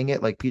you're playing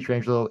it, like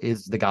Pietrangelo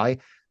is the guy.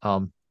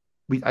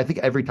 I think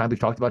every time we've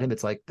talked about him,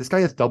 it's like this guy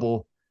has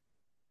double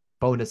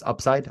bonus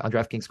upside on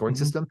DraftKings scoring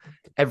system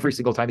every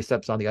single time he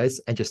steps on the ice,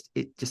 and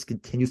it just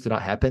continues to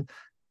not happen.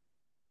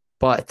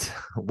 But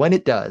when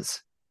it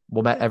does,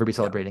 will Matt ever be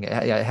celebrating it?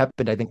 It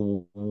happened, I think,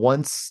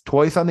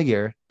 twice on the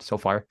year so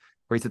far,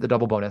 where he's at the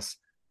double bonus,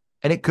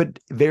 and it could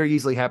very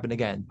easily happen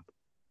again.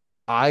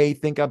 I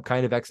think I'm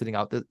kind of exiting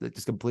out,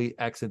 just complete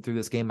exit through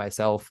this game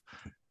myself.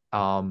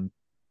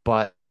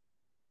 But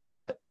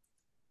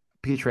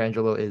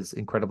Pietrangelo is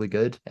incredibly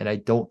good, and I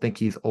don't think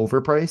he's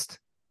overpriced.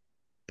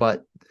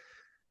 But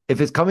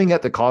if it's coming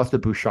at the cost of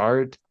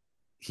Bouchard,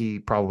 he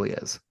probably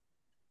is.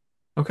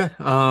 Okay.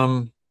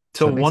 Does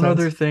So that make sense?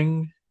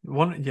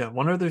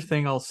 one other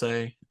thing I'll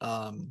say,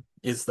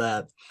 is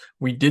that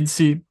we did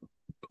see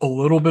a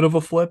little bit of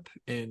a flip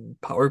in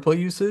power play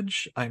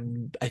usage. I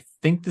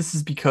think this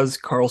is because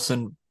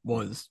Carlson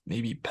was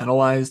maybe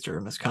penalized or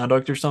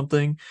misconduct or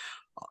something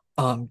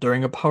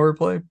during a power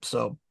play.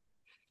 So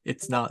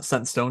it's not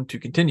set in stone to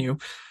continue.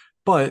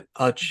 But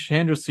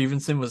Chandra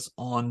Stevenson was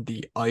on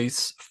the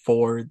ice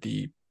for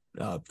the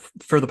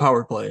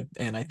power play,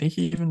 and I think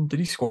he even did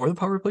he score the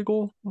power play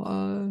goal?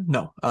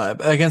 No,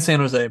 against San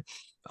Jose.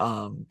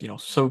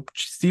 So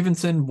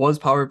Stevenson was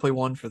power play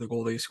one for the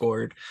goal they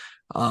scored.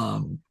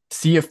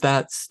 See if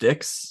that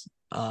sticks.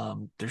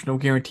 There's no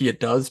guarantee it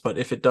does, but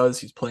if it does,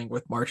 he's playing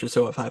with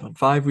Marchessault at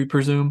 5-on-5, we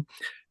presume,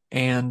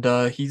 and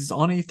he's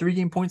on a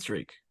 3-game point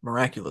streak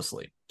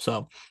miraculously.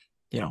 So,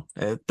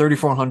 at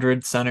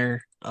 3,400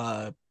 center,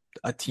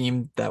 a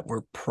team that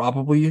we're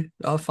probably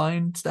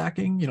fine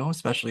stacking,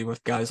 especially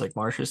with guys like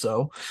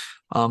Marchessault,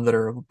 that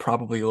are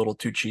probably a little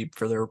too cheap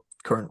for their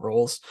current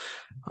roles.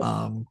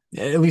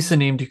 At least a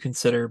name to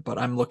consider, but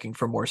I'm looking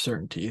for more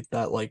certainty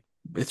that like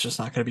it's just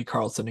not going to be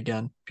Carlson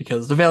again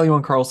because the value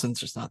on Carlson's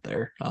just not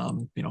there.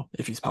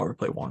 If he's power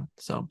play one.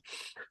 So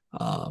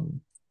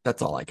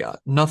that's all I got.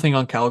 Nothing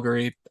on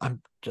Calgary.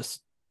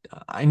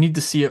 I need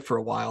to see it for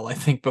a while, I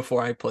think,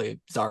 before I play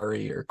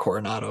Zari or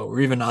Coronado or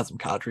even Nazem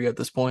Kadri at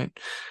this point.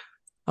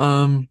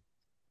 Um,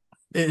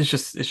 it's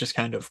just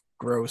kind of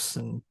gross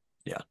and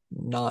yeah,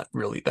 not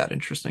really that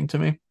interesting to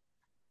me.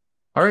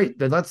 All right,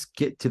 then let's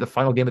get to the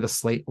final game of the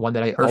slate. One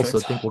that I also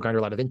Perfect. think will garner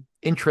a lot of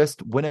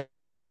interest. Winnipeg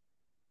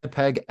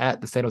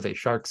at the San Jose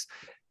Sharks.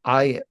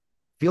 I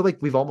feel like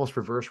we've almost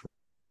reversed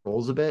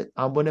roles a bit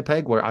on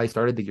Winnipeg, where I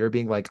started the year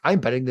being like, I'm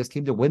betting this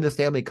team to win the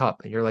Stanley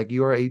Cup. And you're like,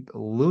 you are a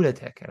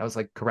lunatic. And I was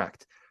like,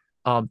 correct.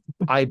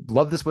 I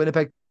love this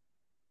Winnipeg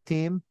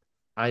team.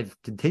 I've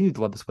continued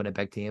to love this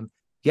Winnipeg team.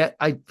 Yet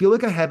I feel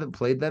like I haven't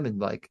played them in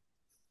like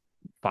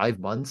 5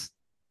 months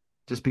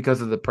just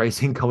because of the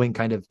pricing going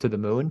kind of to the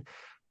moon.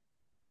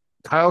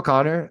 Kyle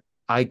Connor,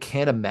 I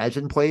can't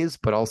imagine plays,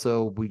 but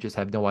also we just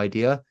have no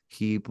idea.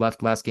 He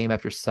left last game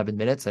after 7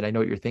 minutes, and I know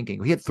what you're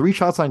thinking. He had 3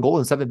 shots on goal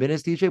in 7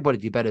 minutes, DJ. What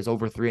did you bet is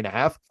over 3.5?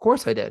 Of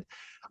course I did.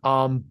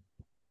 Um,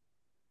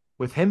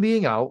 with him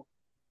being out,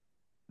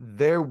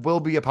 there will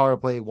be a power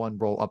play one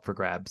roll up for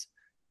grabs.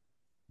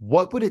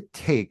 What would it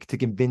take to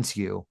convince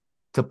you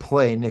to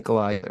play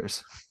Nikolai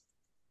Ehlers?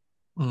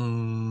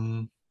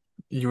 Mm,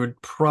 you would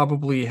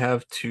probably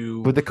have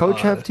Would to the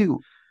coach have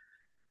to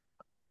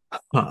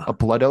huh. a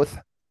blood oath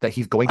that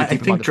he's going to I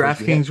keep him on think the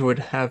first unit? DraftKings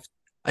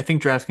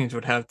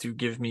would have to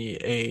give me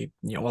a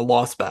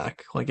loss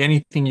back. Like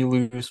anything you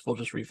lose, we'll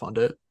just refund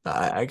it.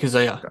 Because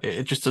yeah, Okay.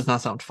 it just does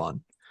not sound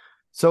fun.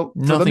 So let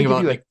me Nothing give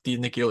about you a the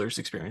Nick Ehlers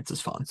experience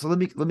is fun. so let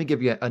me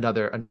give you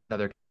another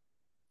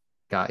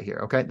guy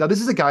here. Okay. Now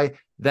this is a guy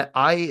that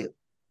I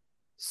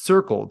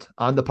circled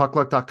on the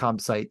puckluck.com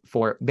site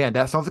for, man,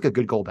 that sounds like a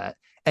good goal bet.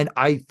 And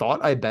I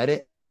thought I bet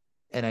it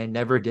and I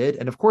never did.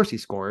 And of course he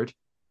scored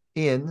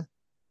in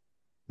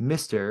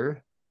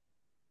Mr.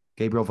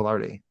 Gabriel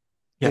Velarde.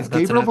 Yeah, Is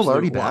that's an Gabriel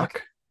absolute Velarde back?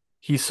 lock.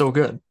 He's so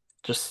good.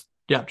 Just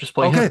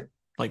play Okay. him.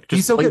 Like He's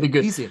just so play the good.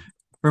 good. Easy.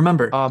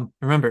 Remember, Um,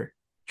 remember,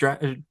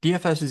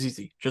 DFS is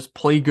easy. Just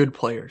play good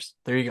players.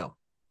 There you go.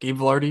 Gabe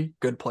Velarde,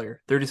 good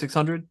player.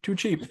 3,600, too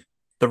cheap.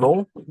 The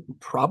role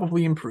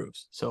probably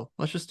improves. So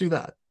let's just do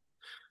that.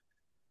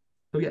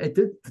 so yeah, it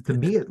did to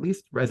me at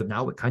least as of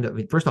now. It kind of, I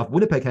mean, first off,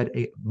 Winnipeg had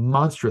a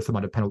monstrous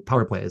amount of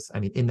power plays. I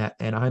mean, in that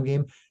Anaheim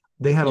game,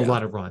 they had a Yeah.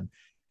 lot of run.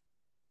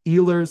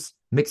 Ehlers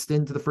mixed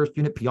into the first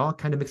unit. Pionk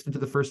kind of mixed into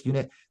the first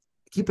unit.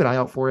 Keep an eye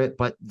out for it.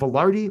 But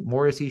Velarde,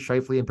 Morrissey,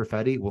 Shifley, and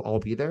Perfetti will all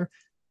be there.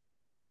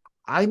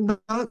 I'm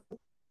not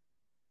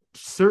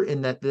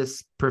certain that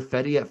this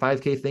Perfetti at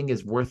 5K thing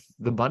is worth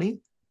the money,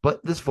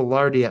 but this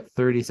Velarde at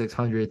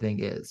 3,600 thing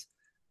is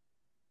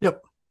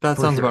Yep. That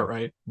for sounds about sure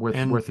right. worth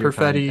And your time,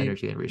 Perfetti,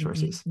 energy, and you,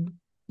 resources.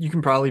 you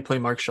can probably play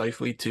Mark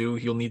Scheifele too.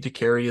 He'll need to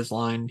carry his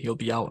line. He'll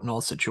be out in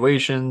all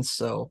situations.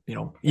 So,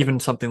 even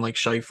something like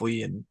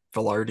Scheifele and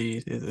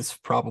Velarde is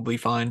probably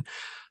fine.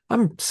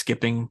 I'm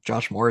skipping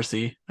Josh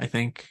Morrissey, I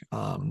think.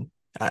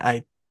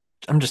 I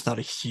I'm just not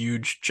a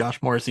huge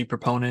Josh Morrissey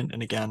proponent.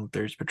 And again,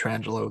 there's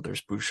Petrangelo,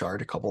 there's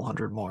Bouchard, a couple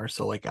hundred more.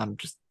 So like I'm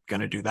just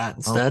gonna do that Oh,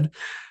 instead.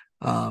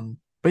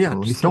 But yeah, well,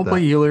 you just said don't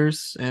play that.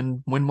 Ehlers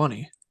and win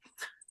money.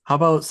 How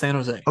about San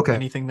Jose? Okay.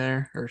 Anything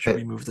there, or should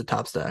we move the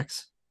top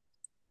stacks?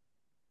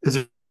 Is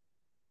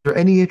there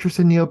any interest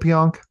in Neil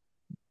Pionk?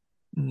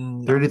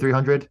 No,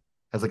 3,300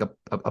 as like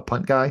a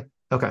punt guy?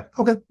 Okay.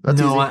 Okay.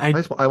 That's no, easy. I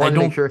I wanted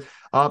to make don't, sure.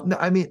 No,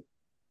 I mean,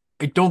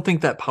 I don't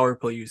think that power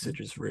play usage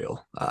is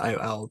real. I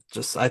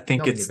think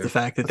no, me it's the neither.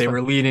 fact that That's they fine.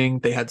 were leading.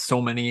 They had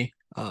so many.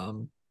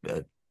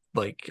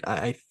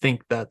 I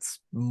think that's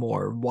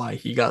more why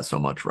he got so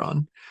much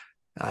run.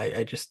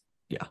 I just,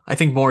 yeah, I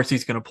think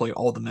Morrissey's going to play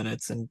all the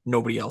minutes and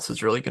nobody else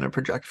is really going to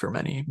project for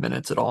many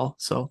minutes at all.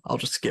 So I'll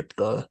just skip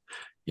the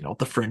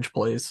fringe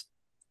plays.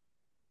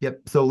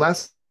 Yep. So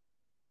last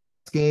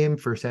game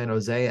for San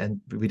Jose, and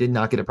we did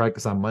not get a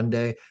practice on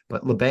Monday,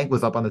 but LeBanc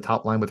was up on the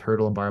top line with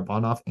Hurdle and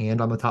Barabanov and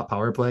on the top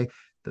power play.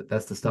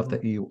 That's the stuff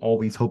that you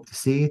always hope to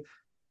see.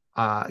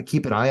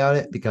 Keep an eye on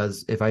it,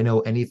 because if I know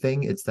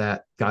anything, it's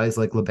that guys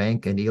like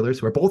LeBanc and Ehlers,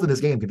 who are both in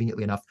this game,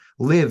 conveniently enough,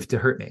 live to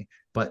hurt me.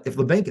 But if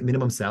LeBanc at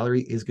minimum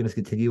salary is going to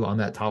continue on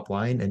that top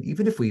line, and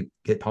even if we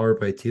get power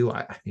play too,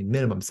 I mean,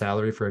 minimum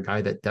salary for a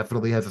guy that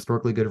definitely has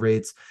historically good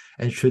rates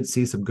and should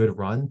see some good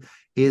run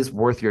is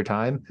worth your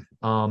time.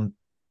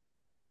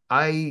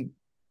 I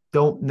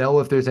don't know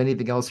if there's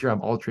anything else here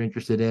I'm ultra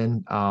interested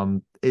in.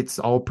 It's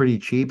all pretty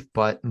cheap,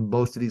 but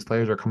most of these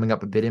players are coming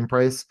up a bit in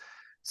price.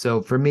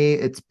 So for me,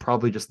 it's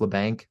probably just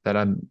LeBanc that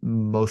I'm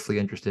mostly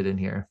interested in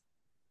here.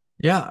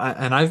 Yeah,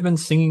 and I've been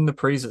singing the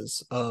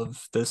praises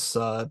of this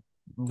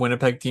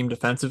Winnipeg team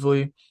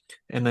defensively,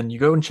 and then you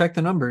go and check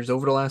the numbers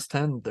over the last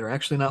 10, they're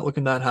actually not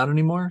looking that hot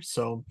anymore.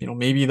 So,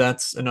 maybe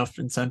that's enough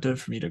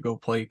incentive for me to go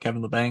play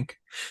Kevin LeBanc.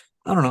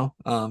 I don't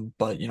know.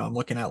 But I'm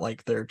looking at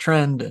like their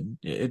trend, and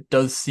it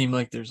does seem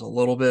like there's a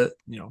little bit,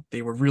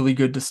 they were really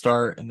good to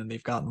start, and then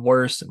they've gotten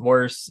worse and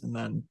worse, and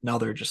then now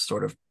they're just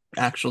sort of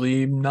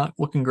actually not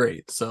looking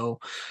great. So,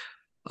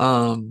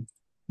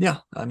 yeah,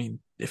 I mean,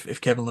 if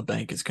Kevin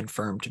LeBanc is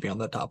confirmed to be on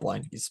the top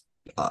line, he's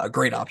a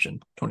great option.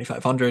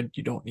 2,500.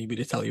 You don't need me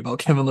to tell you about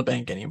Kevin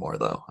LeBanc anymore,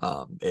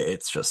 though.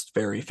 It's just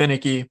very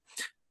finicky.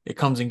 It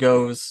comes and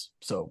goes.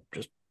 So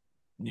just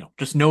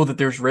know that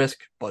there's risk,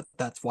 but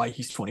that's why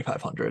he's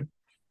 2,500.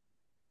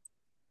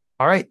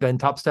 All right, then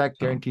top stack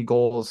guaranteed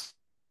goals.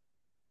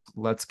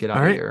 Let's get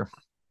out of here.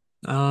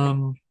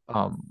 You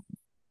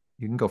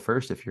can go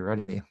first if you're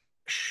ready.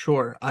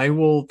 Sure. I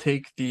will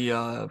take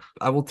Tavares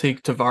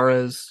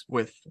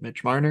with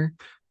Mitch Marner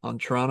on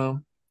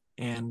Toronto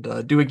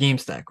and do a game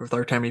stack with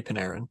Artemi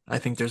Panarin. I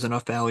think there's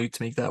enough value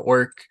to make that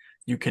work.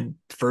 You can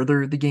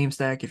further the game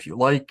stack if you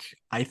like.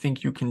 I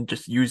think you can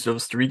just use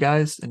those three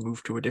guys and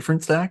move to a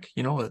different stack,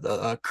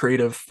 a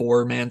creative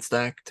 4-man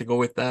stack to go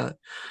with that.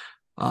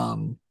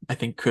 I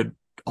think could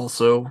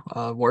also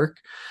work.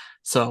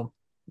 So,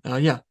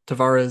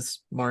 Tavares,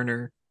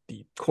 Marner,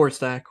 the core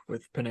stack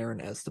with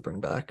Panarin as the bring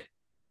back,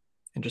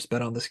 and just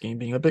bet on this game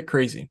being a bit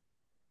crazy.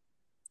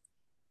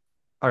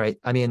 All right.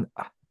 I mean,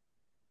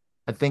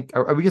 I think,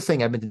 are we just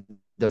saying Edmonton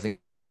doesn't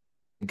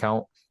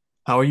count?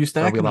 How are you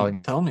stacking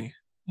them? Tell me.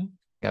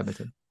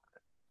 Edmonton.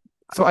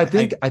 So I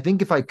think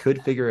if I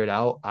could figure it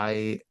out,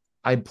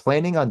 I'm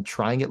planning on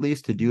trying at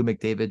least to do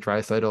McDavid,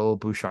 Draisaitl,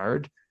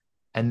 Bouchard,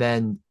 and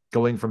then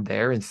going from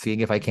there and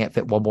seeing if I can't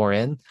fit one more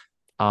in.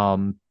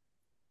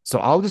 So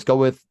I'll just go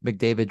with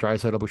McDavid,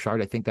 Draisaitl,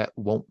 Bouchard. I think that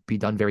won't be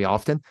done very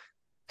often,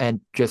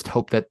 and just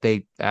hope that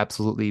they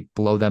absolutely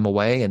blow them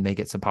away and they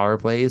get some power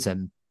plays,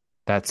 and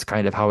that's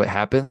kind of how it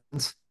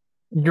happens.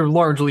 You're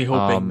largely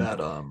hoping that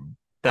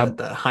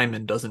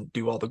Hyman doesn't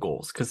do all the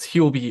goals, because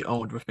he'll be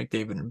owned with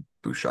McDavid and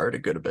Bouchard a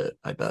good bit,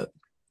 I bet.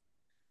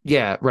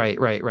 Yeah, right.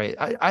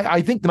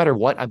 I think no matter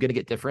what, I'm going to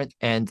get different,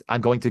 and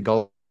I'm going to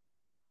go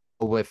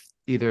with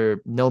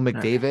either no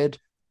McDavid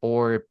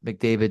or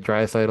McDavid,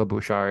 Draisaitl,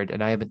 Bouchard,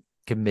 and I haven't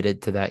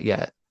committed to that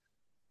yet.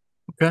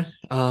 Okay.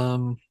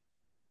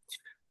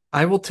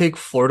 I will take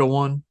Florida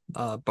one,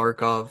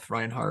 Barkov,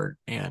 Reinhart,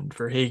 and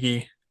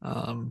Verhaeghe.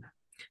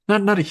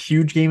 Not a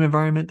huge game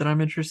environment that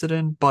I'm interested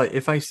in, but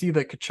if I see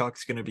that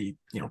Kachuk's going to be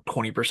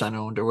 20%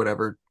 owned or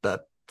whatever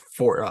that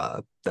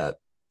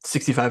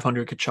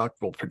 6,500 Kachuk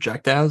will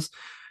project as,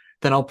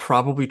 then I'll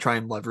probably try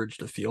and leverage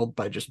the field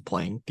by just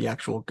playing the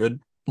actual good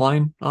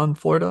line on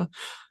Florida,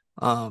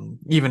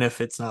 even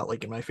if it's not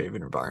like in my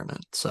favorite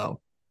environment.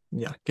 So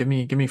yeah, give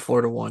me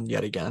Florida one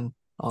yet again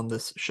on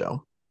this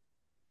show.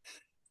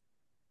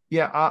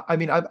 Yeah, I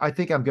mean, I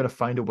think I'm going to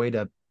find a way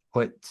to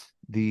put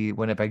the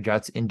Winnipeg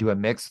Jets into a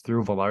mix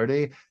through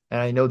Velarde, and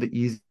I know the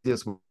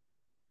easiest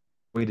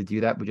way to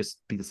do that would just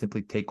be to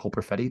simply take Cole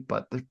Perfetti,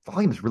 but the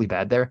volume is really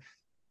bad there.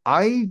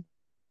 I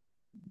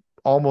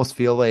almost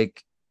feel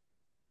like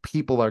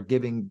people are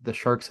giving the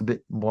Sharks a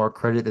bit more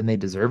credit than they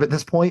deserve at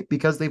this point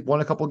because they've won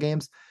a couple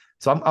games.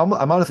 So I'm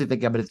honestly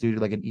thinking I'm going to do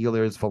like an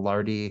Ehlers,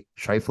 Velarde,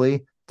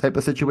 Scheifele type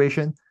of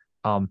situation,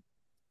 and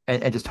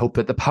just hope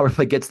that the power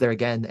play gets there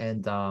again,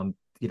 and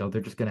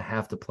they're just going to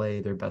have to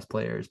play their best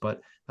players. But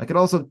I could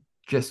also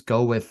just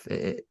go with,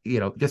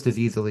 just as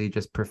easily,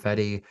 just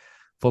Perfetti,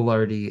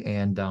 Velarde,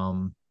 and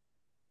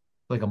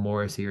like a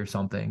Morrissey or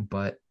something.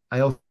 But I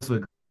also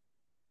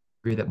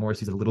agree that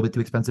Morrissey's a little bit too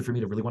expensive for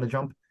me to really want to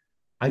jump.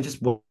 I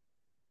just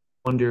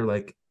wonder,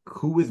 like,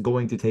 who is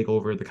going to take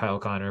over the Kyle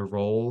Connor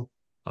role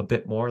a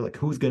bit more? Like,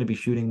 who's going to be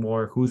shooting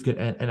more? Who's going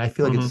to, and I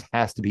feel like it just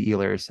has to be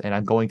Ehlers, and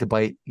I'm going to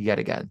bite yet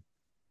again.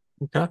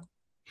 Okay.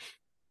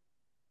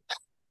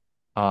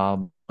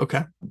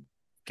 Okay.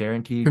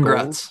 Guaranteed.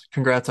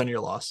 Congrats on your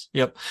loss.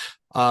 Yep.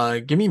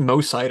 Give me Mo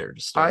Seider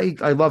to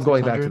start. I love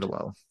going back to the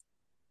well.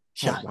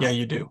 Yeah, yeah,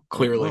 you do,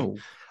 clearly.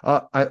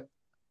 I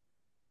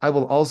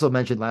will also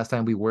mention last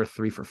time we were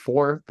 3 for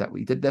 4 that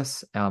we did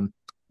this,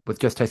 with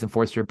just Tyson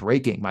Forster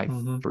breaking my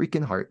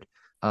freaking heart.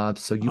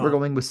 So you were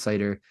going with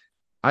Seider.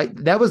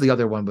 That was the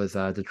other one was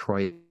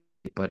Detroit,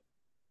 but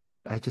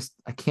I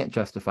can't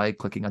justify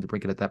clicking on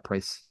DeBrincat at that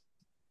price.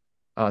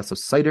 So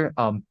Cider,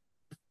 give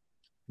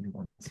me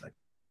one sec.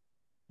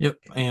 Yep.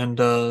 And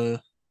do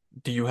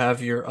you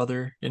have your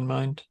other in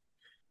mind?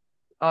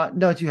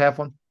 No, do you have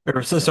one?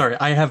 Or so sorry,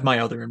 I have my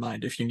other in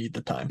mind if you need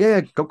the time.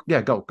 Go.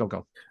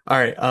 All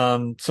right.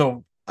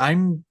 So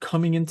I'm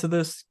coming into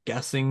this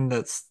guessing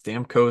that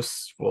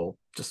Stamkos will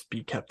just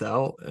be kept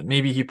out.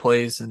 Maybe he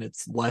plays and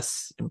it's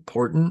less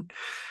important.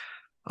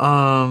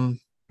 Um,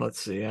 let's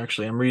see.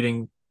 Actually, I'm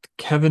reading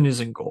Kevin is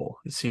in goal.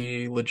 Is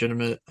he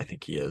legitimate? I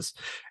think he is.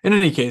 In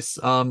any case,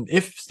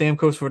 if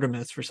Stamkos were to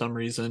miss for some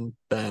reason,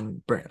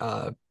 then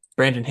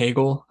Brandon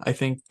Hagel, I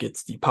think,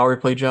 gets the power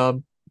play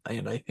job,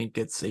 and I think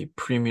it's a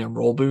premium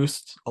role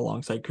boost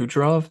alongside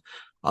Kucherov.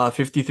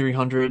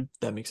 5,300,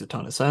 that makes a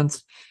ton of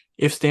sense.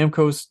 If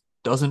Stamkos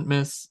doesn't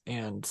miss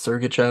and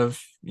Sergachev,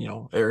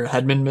 or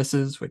Hedman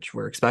misses, which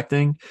we're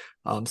expecting,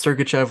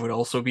 Sergachev would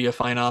also be a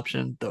fine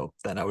option, though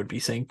then I would be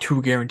saying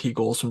 2 guaranteed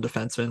goals from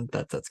defensemen.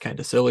 That's kind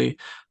of silly.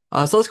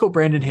 So let's go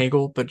Brandon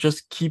Hagel, but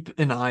just keep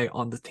an eye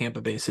on the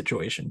Tampa Bay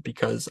situation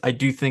because I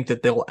do think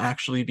that they'll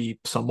actually be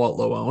somewhat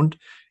low owned,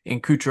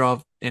 and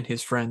Kucherov and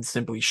his friends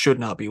simply should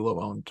not be low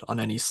owned on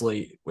any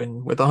slate.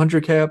 When with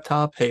 100K up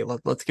top, hey,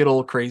 let's get a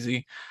little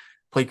crazy,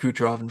 play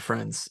Kucherov and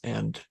friends,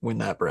 and win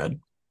that bread.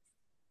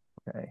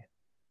 Okay.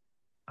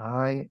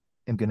 I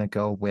am gonna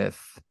go with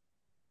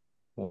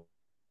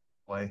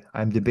boy.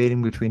 I'm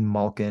debating between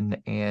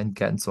Malkin and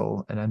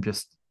Gensel, and I'm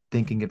just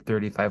thinking if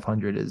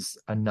 3,500 is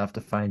enough to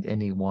find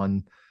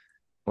anyone,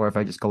 or if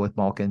I just go with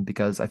Malkin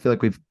because I feel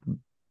like we've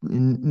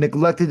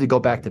neglected to go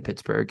back to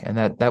Pittsburgh, and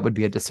that would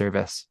be a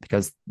disservice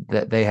because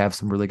they have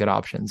some really good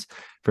options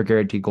for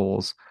guaranteed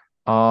goals.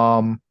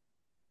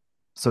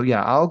 So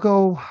yeah, I'll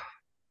go.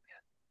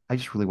 I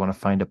just really want to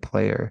find a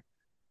player.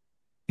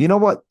 You know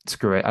what?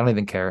 Screw it. I don't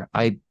even care.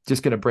 I'm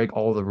just gonna break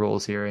all the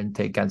rules here and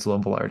take Gensel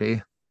and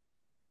Velarde.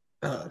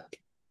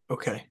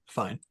 Okay,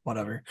 fine,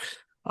 whatever.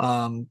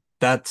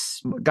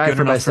 That's Guy good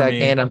for my enough for sec,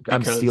 me and I'm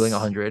because stealing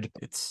 100.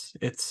 It's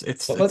Yeah,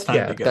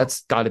 time to go.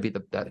 that's got to be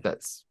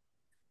that's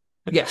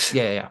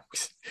yeah.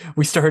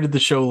 We started the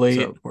show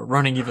late. So We're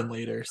running even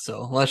later,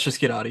 so let's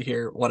just get out of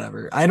here.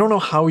 Whatever. I don't know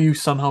how you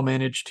somehow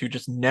managed to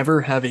just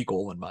never have a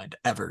goal in mind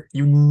ever.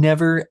 You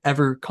never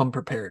ever come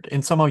prepared,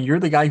 and somehow you're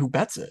the guy who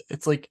bets it.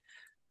 It's like,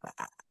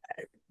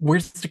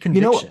 where's the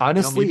conviction?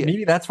 Honestly,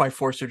 maybe that's why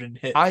Forster didn't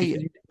hit. I You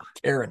didn't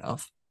care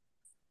enough.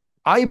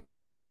 I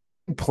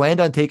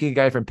planned on taking a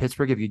guy from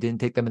Pittsburgh if you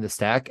didn't take them in the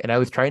stack, and I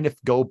was trying to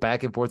go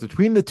back and forth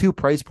between the 2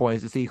 price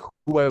points to see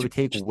who I would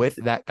take with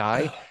that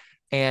guy.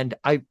 And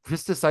I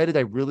just decided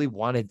I really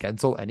wanted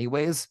Gensel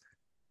anyways,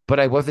 but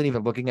I wasn't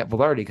even looking at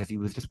Velarde because he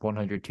was just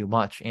 100 too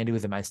much and he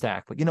was in my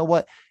stack. But you know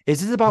what?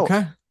 Is this about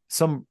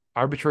some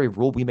arbitrary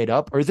rule we made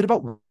up, or is it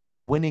about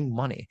winning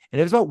money? And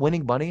if it's about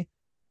winning money,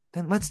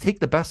 then let's take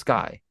the best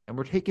guy. And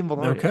we're taking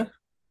Velarde. Okay.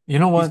 You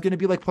know what? He's going to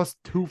be like plus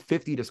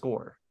 250 to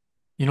score.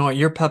 You know what?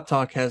 Your pep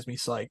talk has me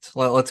psyched.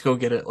 Let's go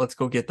get it. Let's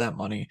go get that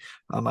money.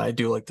 I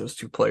do like those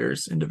 2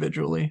 players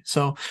individually.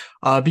 So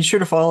be sure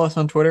to follow us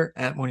on Twitter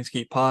at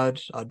Morningscape Pod.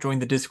 Join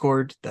the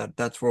Discord.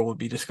 That's where we'll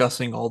be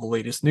discussing all the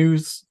latest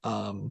news.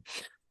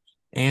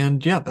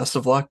 And yeah, best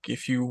of luck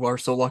if you are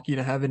so lucky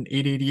to have an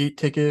 888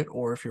 ticket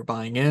or if you're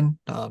buying in.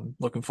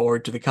 Looking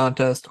forward to the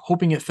contest.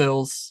 Hoping it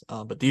fills.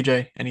 But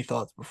DJ, any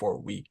thoughts before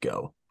we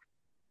go?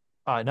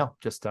 No,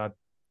 just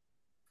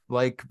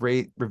like,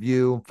 rate,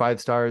 review,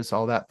 5 stars,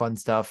 all that fun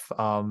stuff.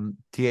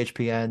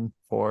 THPN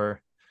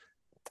for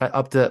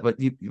up to what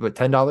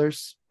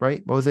 $10,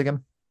 right? What was it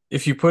again?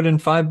 If you put in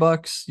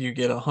 $5, you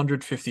get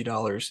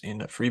 $150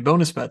 in free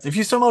bonus bets. If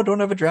you somehow don't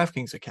have a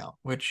DraftKings account,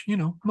 which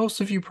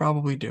most of you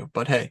probably do,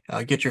 but hey,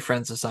 get your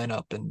friends to sign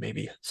up and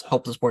maybe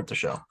help to support the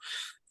show.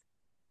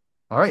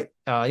 All right,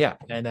 yeah,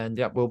 and then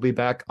we'll be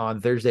back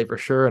on Thursday for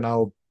sure, and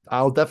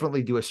I'll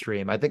definitely do a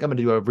stream. I think I'm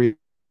gonna do a real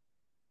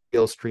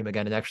stream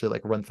again and actually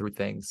like run through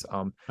things.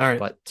 All right,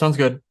 but sounds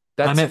good.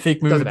 I'm at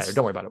Fake Moods. Doesn't matter.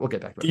 Don't worry about it. We'll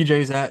get back to it.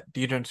 DJ's at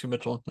DJ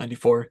Mitchell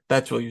 94.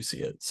 That's where you see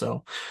it.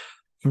 So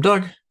from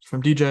Doug,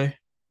 from DJ,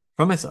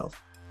 from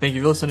myself, thank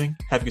you for listening.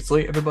 Have a good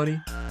slate,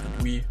 everybody,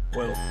 and we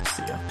will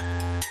see ya.